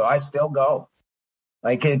Friday, so I still go.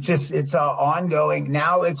 Like, it's ongoing.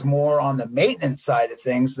 Now it's more on the maintenance side of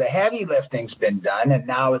things. The heavy lifting's been done, and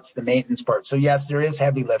now it's the maintenance part. So yes, there is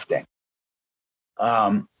heavy lifting.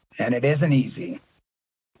 And it isn't easy.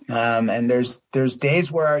 And there's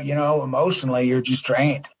days where, emotionally you're just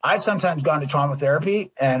drained. I've sometimes gone to trauma therapy,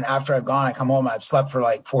 and after I've gone, I come home, I've slept for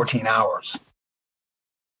like 14 hours.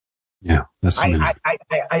 Yeah. That's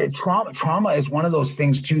trauma is one of those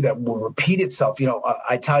things too that will repeat itself.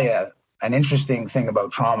 I tell you, an interesting thing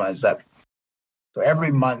about trauma is that, so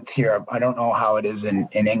every month here, I don't know how it is in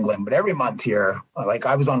England, but every month here, like,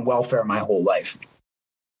 I was on welfare my whole life.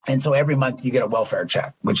 And so every month you get a welfare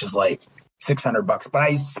check, which is like $600, but I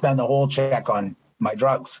used to spend the whole check on my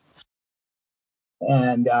drugs.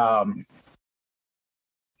 And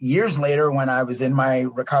years later, when I was in my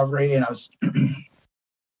recovery and I was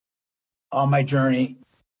on my journey,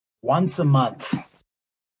 once a month,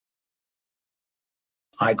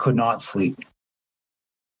 I could not sleep.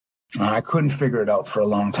 I couldn't figure it out for a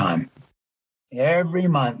long time. Every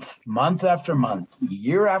month, month after month,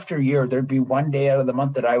 year after year, there'd be one day out of the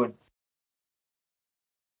month that I would.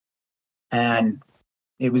 And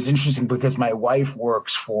it was interesting because my wife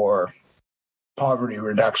works for Poverty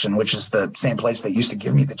Reduction, which is the same place that used to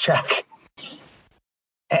give me the check.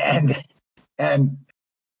 And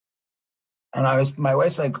my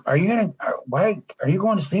wife's like, why are you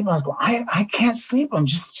going to sleep? I was going, I can't sleep. I'm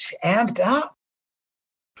just amped up.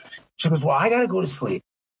 She goes, well, I got to go to sleep.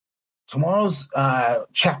 Tomorrow's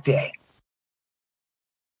check day.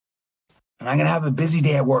 And I'm going to have a busy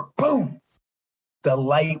day at work. Boom. The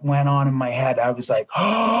light went on in my head. I was like,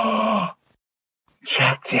 oh,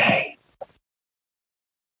 check day.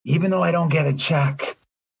 Even though I don't get a check,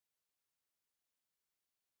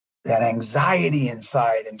 that anxiety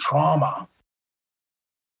inside and trauma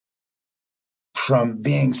from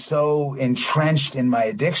being so entrenched in my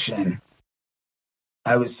addiction,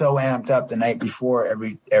 I was so amped up the night before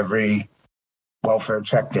every welfare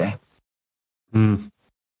check day. Mm.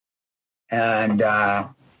 And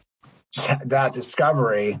that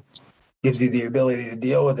discovery gives you the ability to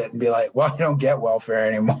deal with it and be like, well, I don't get welfare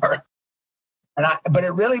anymore. But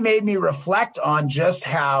it really made me reflect on just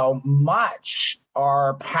how much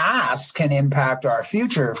our past can impact our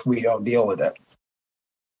future if we don't deal with it.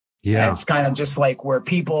 Yeah. And it's kind of just like where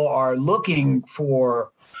people are looking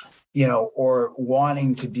for, or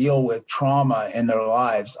wanting to deal with trauma in their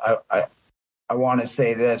lives. I want to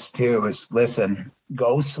say this too, is listen,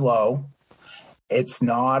 go slow. It's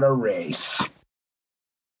not a race.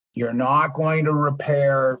 You're not going to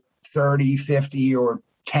repair 30, 50, or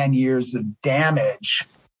 10 years of damage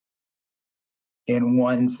in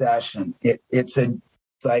one session. It's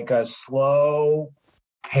like a slow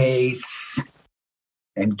pace,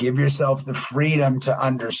 and give yourself the freedom to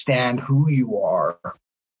understand who you are.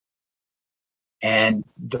 And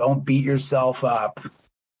don't beat yourself up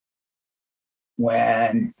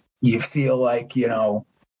when you feel like,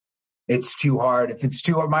 it's too hard. If it's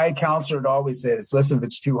too hard, my counselor would always say this, listen, if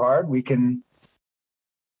it's too hard,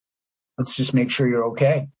 let's just make sure you're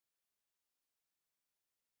okay.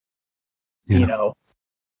 Yeah.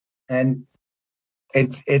 And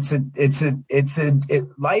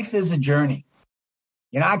life is a journey.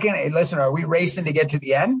 You're not going to listen. Are we racing to get to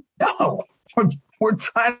the end? No, we're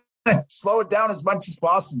trying to slow it down as much as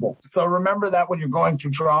possible. So remember that when you're going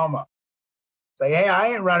through trauma. Say, hey, I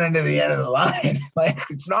ain't running to the end of the line. Like,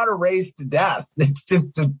 it's not a race to death. It's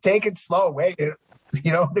just to take it slow. Wait, you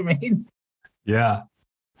know what I mean? Yeah.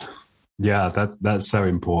 Yeah, that's so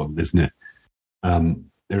important, isn't it?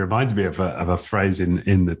 It reminds me of a phrase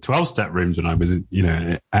in the 12-step rooms when I was,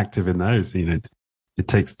 active in those. It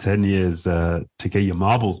takes 10 years to get your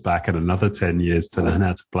marbles back and another 10 years to learn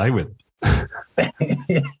how to play with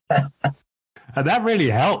it. And that really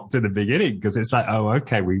helped in the beginning because it's like, oh,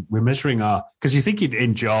 okay, we're measuring because you think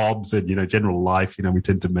in jobs and, general life, we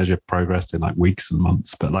tend to measure progress in like weeks and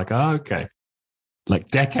months, but like, oh, okay. Like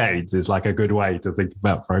decades is like a good way to think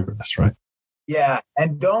about progress, right? Yeah.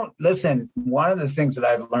 And don't listen. One of the things that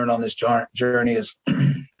I've learned on this journey is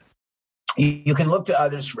you can look to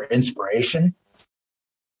others for inspiration.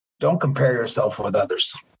 Don't compare yourself with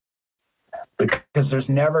others because there's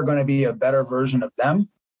never going to be a better version of them.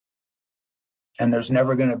 And there's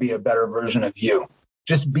never going to be a better version of you.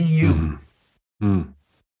 Just be you. Mm-hmm.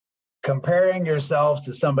 Comparing yourself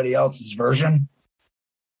to somebody else's version,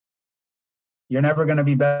 you're never going to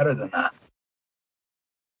be better than that.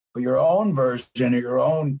 But your own version or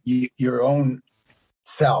your own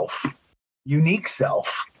self, unique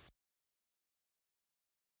self,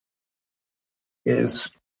 is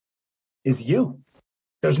you.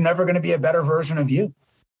 There's never going to be a better version of you.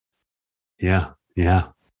 Yeah. Yeah.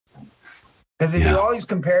 Because if you always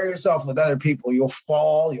compare yourself with other people, you'll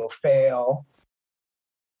fall, you'll fail.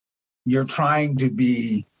 You're trying to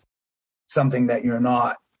be something that you're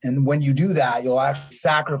not. And when you do that, you'll actually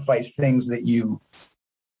sacrifice things that you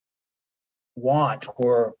want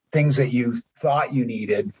or things that you thought you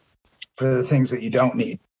needed for the things that you don't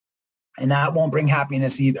need. And that won't bring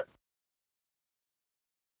happiness either.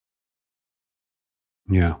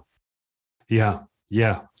 Yeah. Yeah.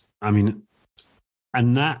 Yeah. I mean,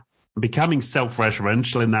 and that becoming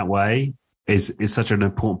self-referential in that way is such an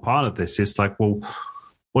important part of this. It's like, well,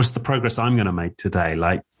 what's the progress I'm going to make today?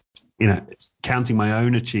 Like, counting my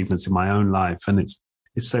own achievements in my own life. And it's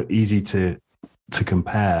so easy to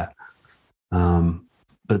compare.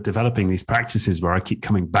 But developing these practices where I keep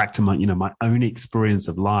coming back to my own experience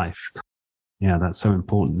of life. Yeah, that's so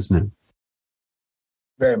important, isn't it?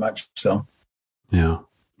 Very much so. Yeah.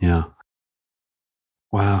 Yeah.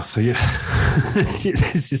 Wow. So yeah,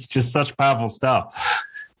 this is just such powerful stuff.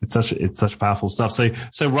 It's such powerful stuff.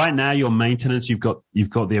 So right now your maintenance, you've got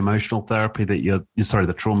the emotional therapy that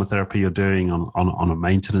the trauma therapy you're doing on a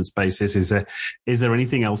maintenance basis. Is there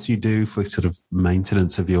anything else you do for sort of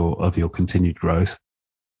maintenance of your continued growth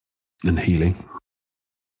and healing?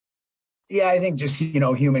 Yeah, I think just,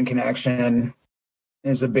 human connection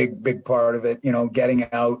is a big part of it.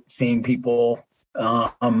 Getting out, seeing people,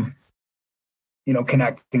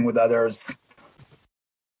 connecting with others,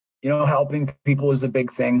 helping people is a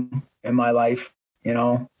big thing in my life.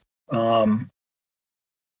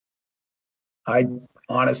 I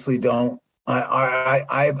honestly don't,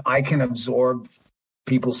 I can absorb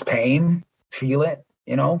people's pain, feel it,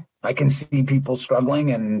 I can see people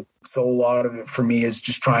struggling. And so a lot of it for me is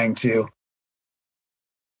just trying to,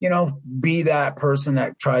 be that person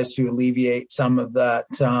that tries to alleviate some of that,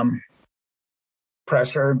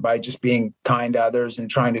 pressure by just being kind to others and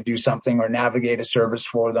trying to do something or navigate a service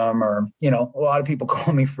for them. Or, a lot of people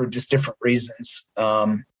call me for just different reasons.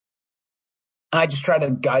 I just try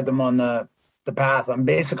to guide them on the path. I'm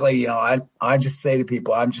basically, I just say to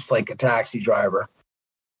people, I'm just like a taxi driver.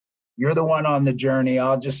 You're the one on the journey.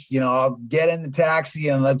 I'll just, I'll get in the taxi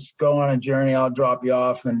and let's go on a journey. I'll drop you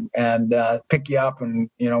off and pick you up and,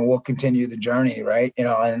 we'll continue the journey. Right.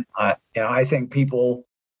 And I think people,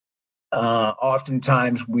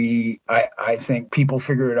 oftentimes I think people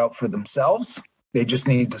figure it out for themselves. They just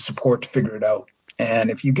need the support to figure it out. And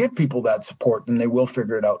if you give people that support, then they will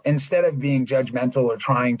figure it out instead of being judgmental or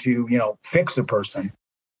trying to, fix a person.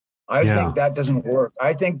 I think that doesn't work.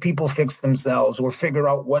 I think people fix themselves or figure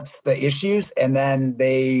out what's the issues and then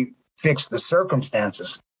they fix the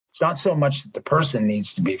circumstances. It's not so much that the person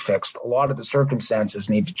needs to be fixed. A lot of the circumstances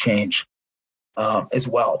need to change. as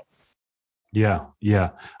well. Yeah,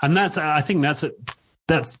 yeah, and I think that's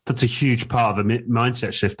a huge part of a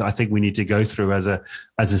mindset shift that I think we need to go through as a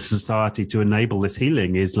society to enable this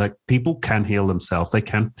healing. Is like people can heal themselves. They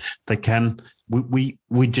can. We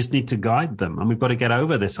just need to guide them, and we've got to get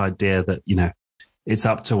over this idea that it's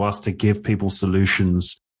up to us to give people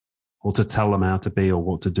solutions or to tell them how to be or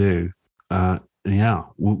what to do.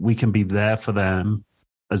 We can be there for them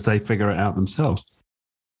as they figure it out themselves.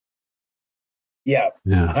 Yeah.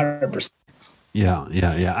 100%. Yeah.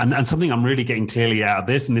 And something I'm really getting clearly out of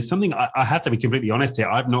this, and there's something I have to be completely honest here,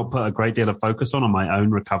 I've not put a great deal of focus on my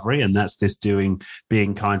own recovery, and that's this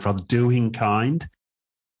being kind, rather doing kind.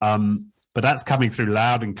 But that's coming through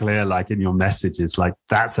loud and clear, like in your messages. Like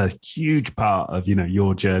that's a huge part of,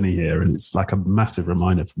 your journey here. And it's like a massive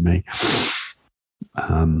reminder for me.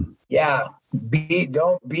 Don't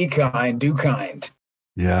be kind, do kind.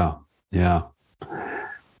 Yeah.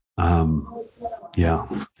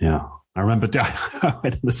 I remember I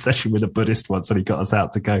went in a session with a Buddhist once, and he got us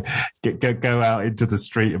out to go out into the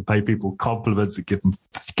street and pay people compliments and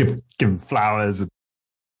give them flowers. And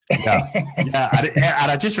and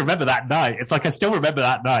I just remember that night. It's like I still remember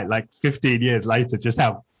that night, like 15 years later, just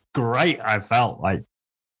how great I felt. Like,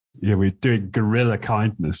 we're doing guerrilla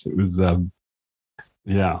kindness. It was, to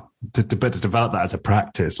develop that as a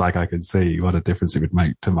practice. Like I could see what a difference it would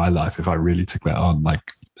make to my life if I really took that on, like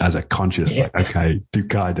as a conscious, like, okay, do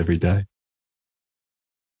kind every day.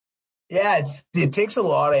 Yeah, it takes a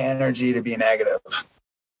lot of energy to be negative.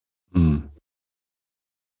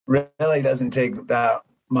 Really doesn't take that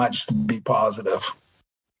much to be positive.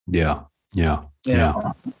 Yeah. A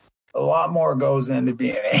lot more goes into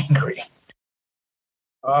being angry.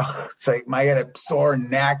 It's like I get a sore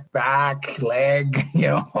neck, back, leg,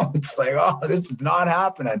 it's like, this is not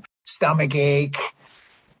happening. Stomach ache,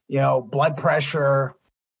 blood pressure.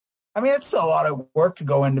 I mean, it's a lot of work to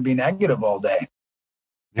go into be negative all day.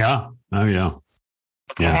 Yeah. Oh, yeah.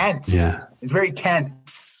 Tense. Yeah. It's very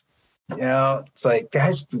tense. It's like,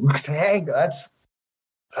 guys, let's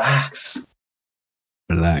relax.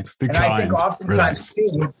 And I think oftentimes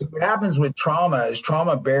too, what happens with trauma is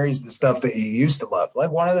trauma buries the stuff that you used to love.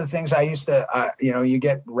 Like one of the things I used to, you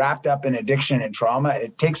get wrapped up in addiction and trauma.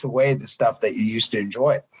 It takes away the stuff that you used to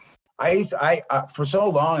enjoy. For so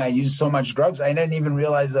long, I used so much drugs. I didn't even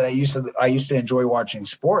realize that I used to enjoy watching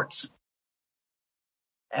sports.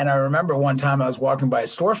 And I remember one time I was walking by a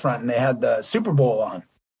storefront and they had the Super Bowl on.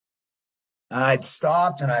 And I'd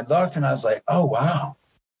stopped and I looked and I was like, oh, wow.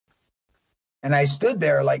 And I stood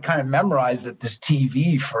there, like kind of memorized at this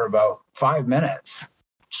TV for about 5 minutes,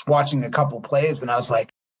 just watching a couple plays. And I was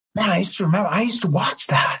like, man, I used to watch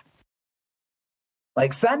that.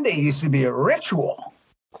 Like Sunday used to be a ritual.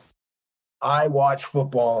 I watch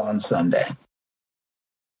football on Sunday.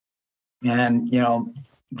 And,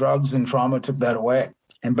 drugs and trauma took that away.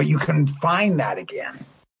 But you can find that again.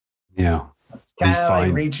 Yeah. Kind of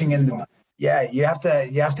like reaching in the... Yeah, you have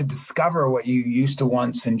to discover what you used to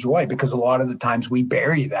once enjoy, because a lot of the times we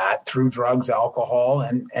bury that through drugs, alcohol,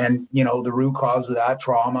 and the root cause of that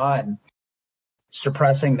trauma and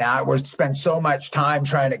suppressing that. We spend so much time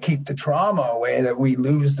trying to keep the trauma away that we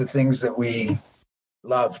lose the things that we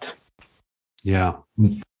loved. Yeah.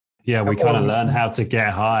 Yeah, we kind of learn how to get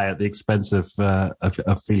high at the expense of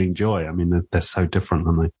feeling joy. I mean, they're so different,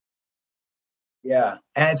 aren't they? Yeah,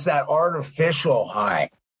 and it's that artificial high.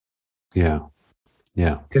 Yeah.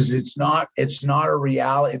 Because it's not a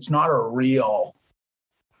reality. It's not a real.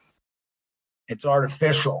 It's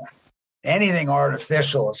artificial. Anything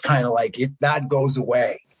artificial is kind of like that goes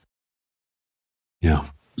away. Yeah.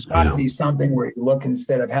 It's got to be something where you look,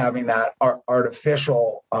 instead of having that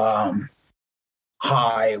artificial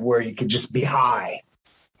high where you could just be high.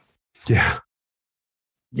 Yeah.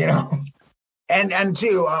 And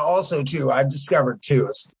too, also too, I've discovered too,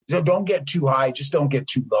 so don't get too high, just don't get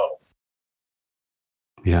too low.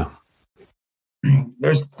 Yeah.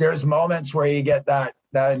 There's moments where you get that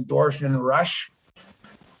endorphin rush.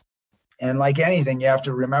 And like anything, you have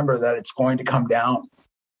to remember that it's going to come down.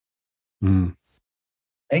 Like,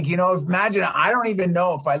 imagine, I don't even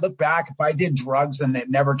know if I look back, if I did drugs and it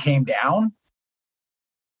never came down.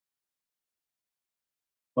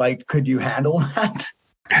 Like, could you handle that?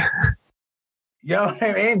 You know what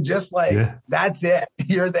I mean? Just like, That's it.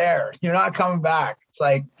 You're there. You're not coming back. It's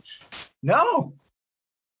like, no.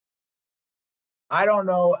 I don't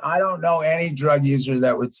know any drug user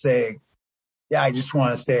that would say, yeah, I just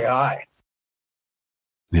want to stay high.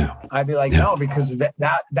 Yeah. I'd be like, no, because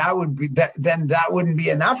that would be that. Then that wouldn't be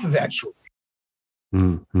enough eventually.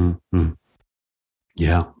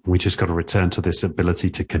 Yeah, we just got to return to this ability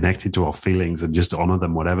to connect into our feelings and just honor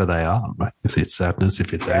them, whatever they are. Right? If it's sadness,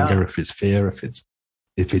 if it's anger, if it's fear, if it's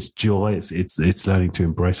joy, it's learning to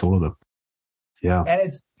embrace all of them. Yeah,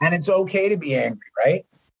 and it's okay to be angry, right?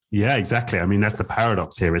 Yeah, exactly. I mean, that's the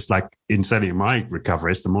paradox here. It's like, certainly in my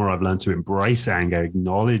recovery, it's the more I've learned to embrace anger,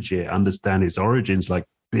 acknowledge it, understand its origins, like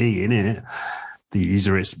be in it, the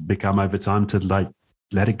easier it's become over time to like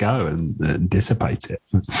let it go and dissipate it.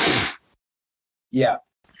 Yeah.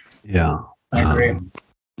 Yeah. I agree.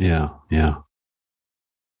 Yeah.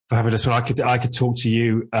 Fabulous. Well, I could talk to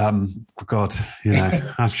you. God,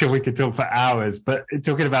 I'm sure we could talk for hours. But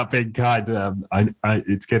talking about being kind,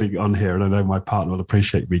 it's getting on here, and I know my partner will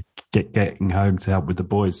appreciate me getting home to help with the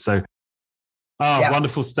boys. So,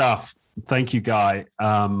 wonderful stuff. Thank you, Guy.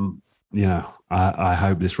 I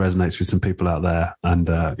hope this resonates with some people out there, and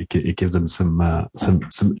it give them some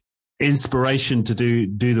inspiration to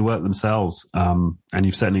do the work themselves. And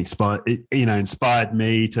you've certainly inspired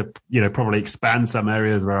me to, probably expand some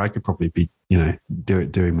areas where I could probably be,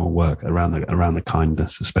 doing more work around the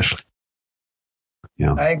kindness, especially.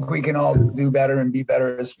 Yeah. I think we can all do better and be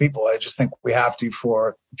better as people. I just think we have to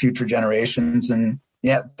for future generations. And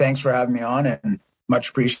thanks for having me on, and much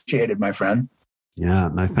appreciated, my friend. Yeah,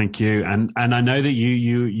 no, thank you. And I know that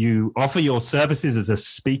you offer your services as a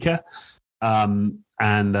speaker. So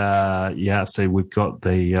we've got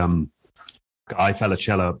the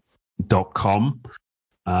GuyFeliciello.com.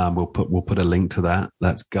 We'll put a link to that.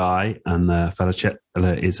 That's Guy, and the Feliciello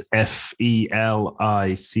is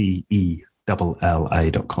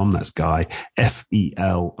FELICELLA.com. That's Guy,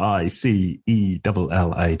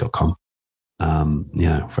 FELICELLA.com.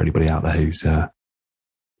 For anybody out there who's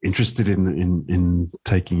interested in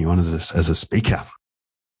taking you on as a speaker.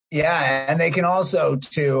 Yeah, and they can also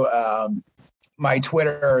my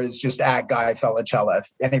Twitter is just at Guy Feliciello. If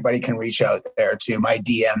anybody can reach out there too. My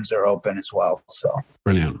DMs are open as well. So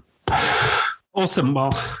brilliant. Awesome.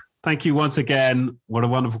 Well, thank you once again. What a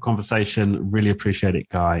wonderful conversation. Really appreciate it,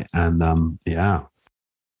 Guy. And good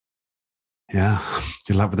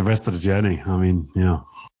luck with the rest of the journey. I mean,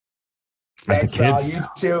 Thanks, pal. You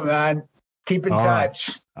too, man. Keep in touch.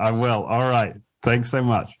 Right. I will. All right. Thanks so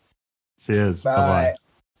much. Cheers. Bye. Bye-bye.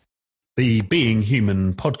 The Being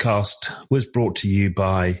Human podcast was brought to you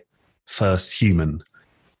by First Human.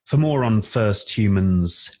 For more on First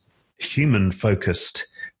Human's human-focused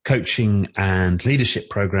coaching and leadership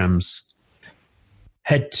programs,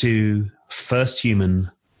 head to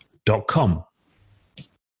firsthuman.com.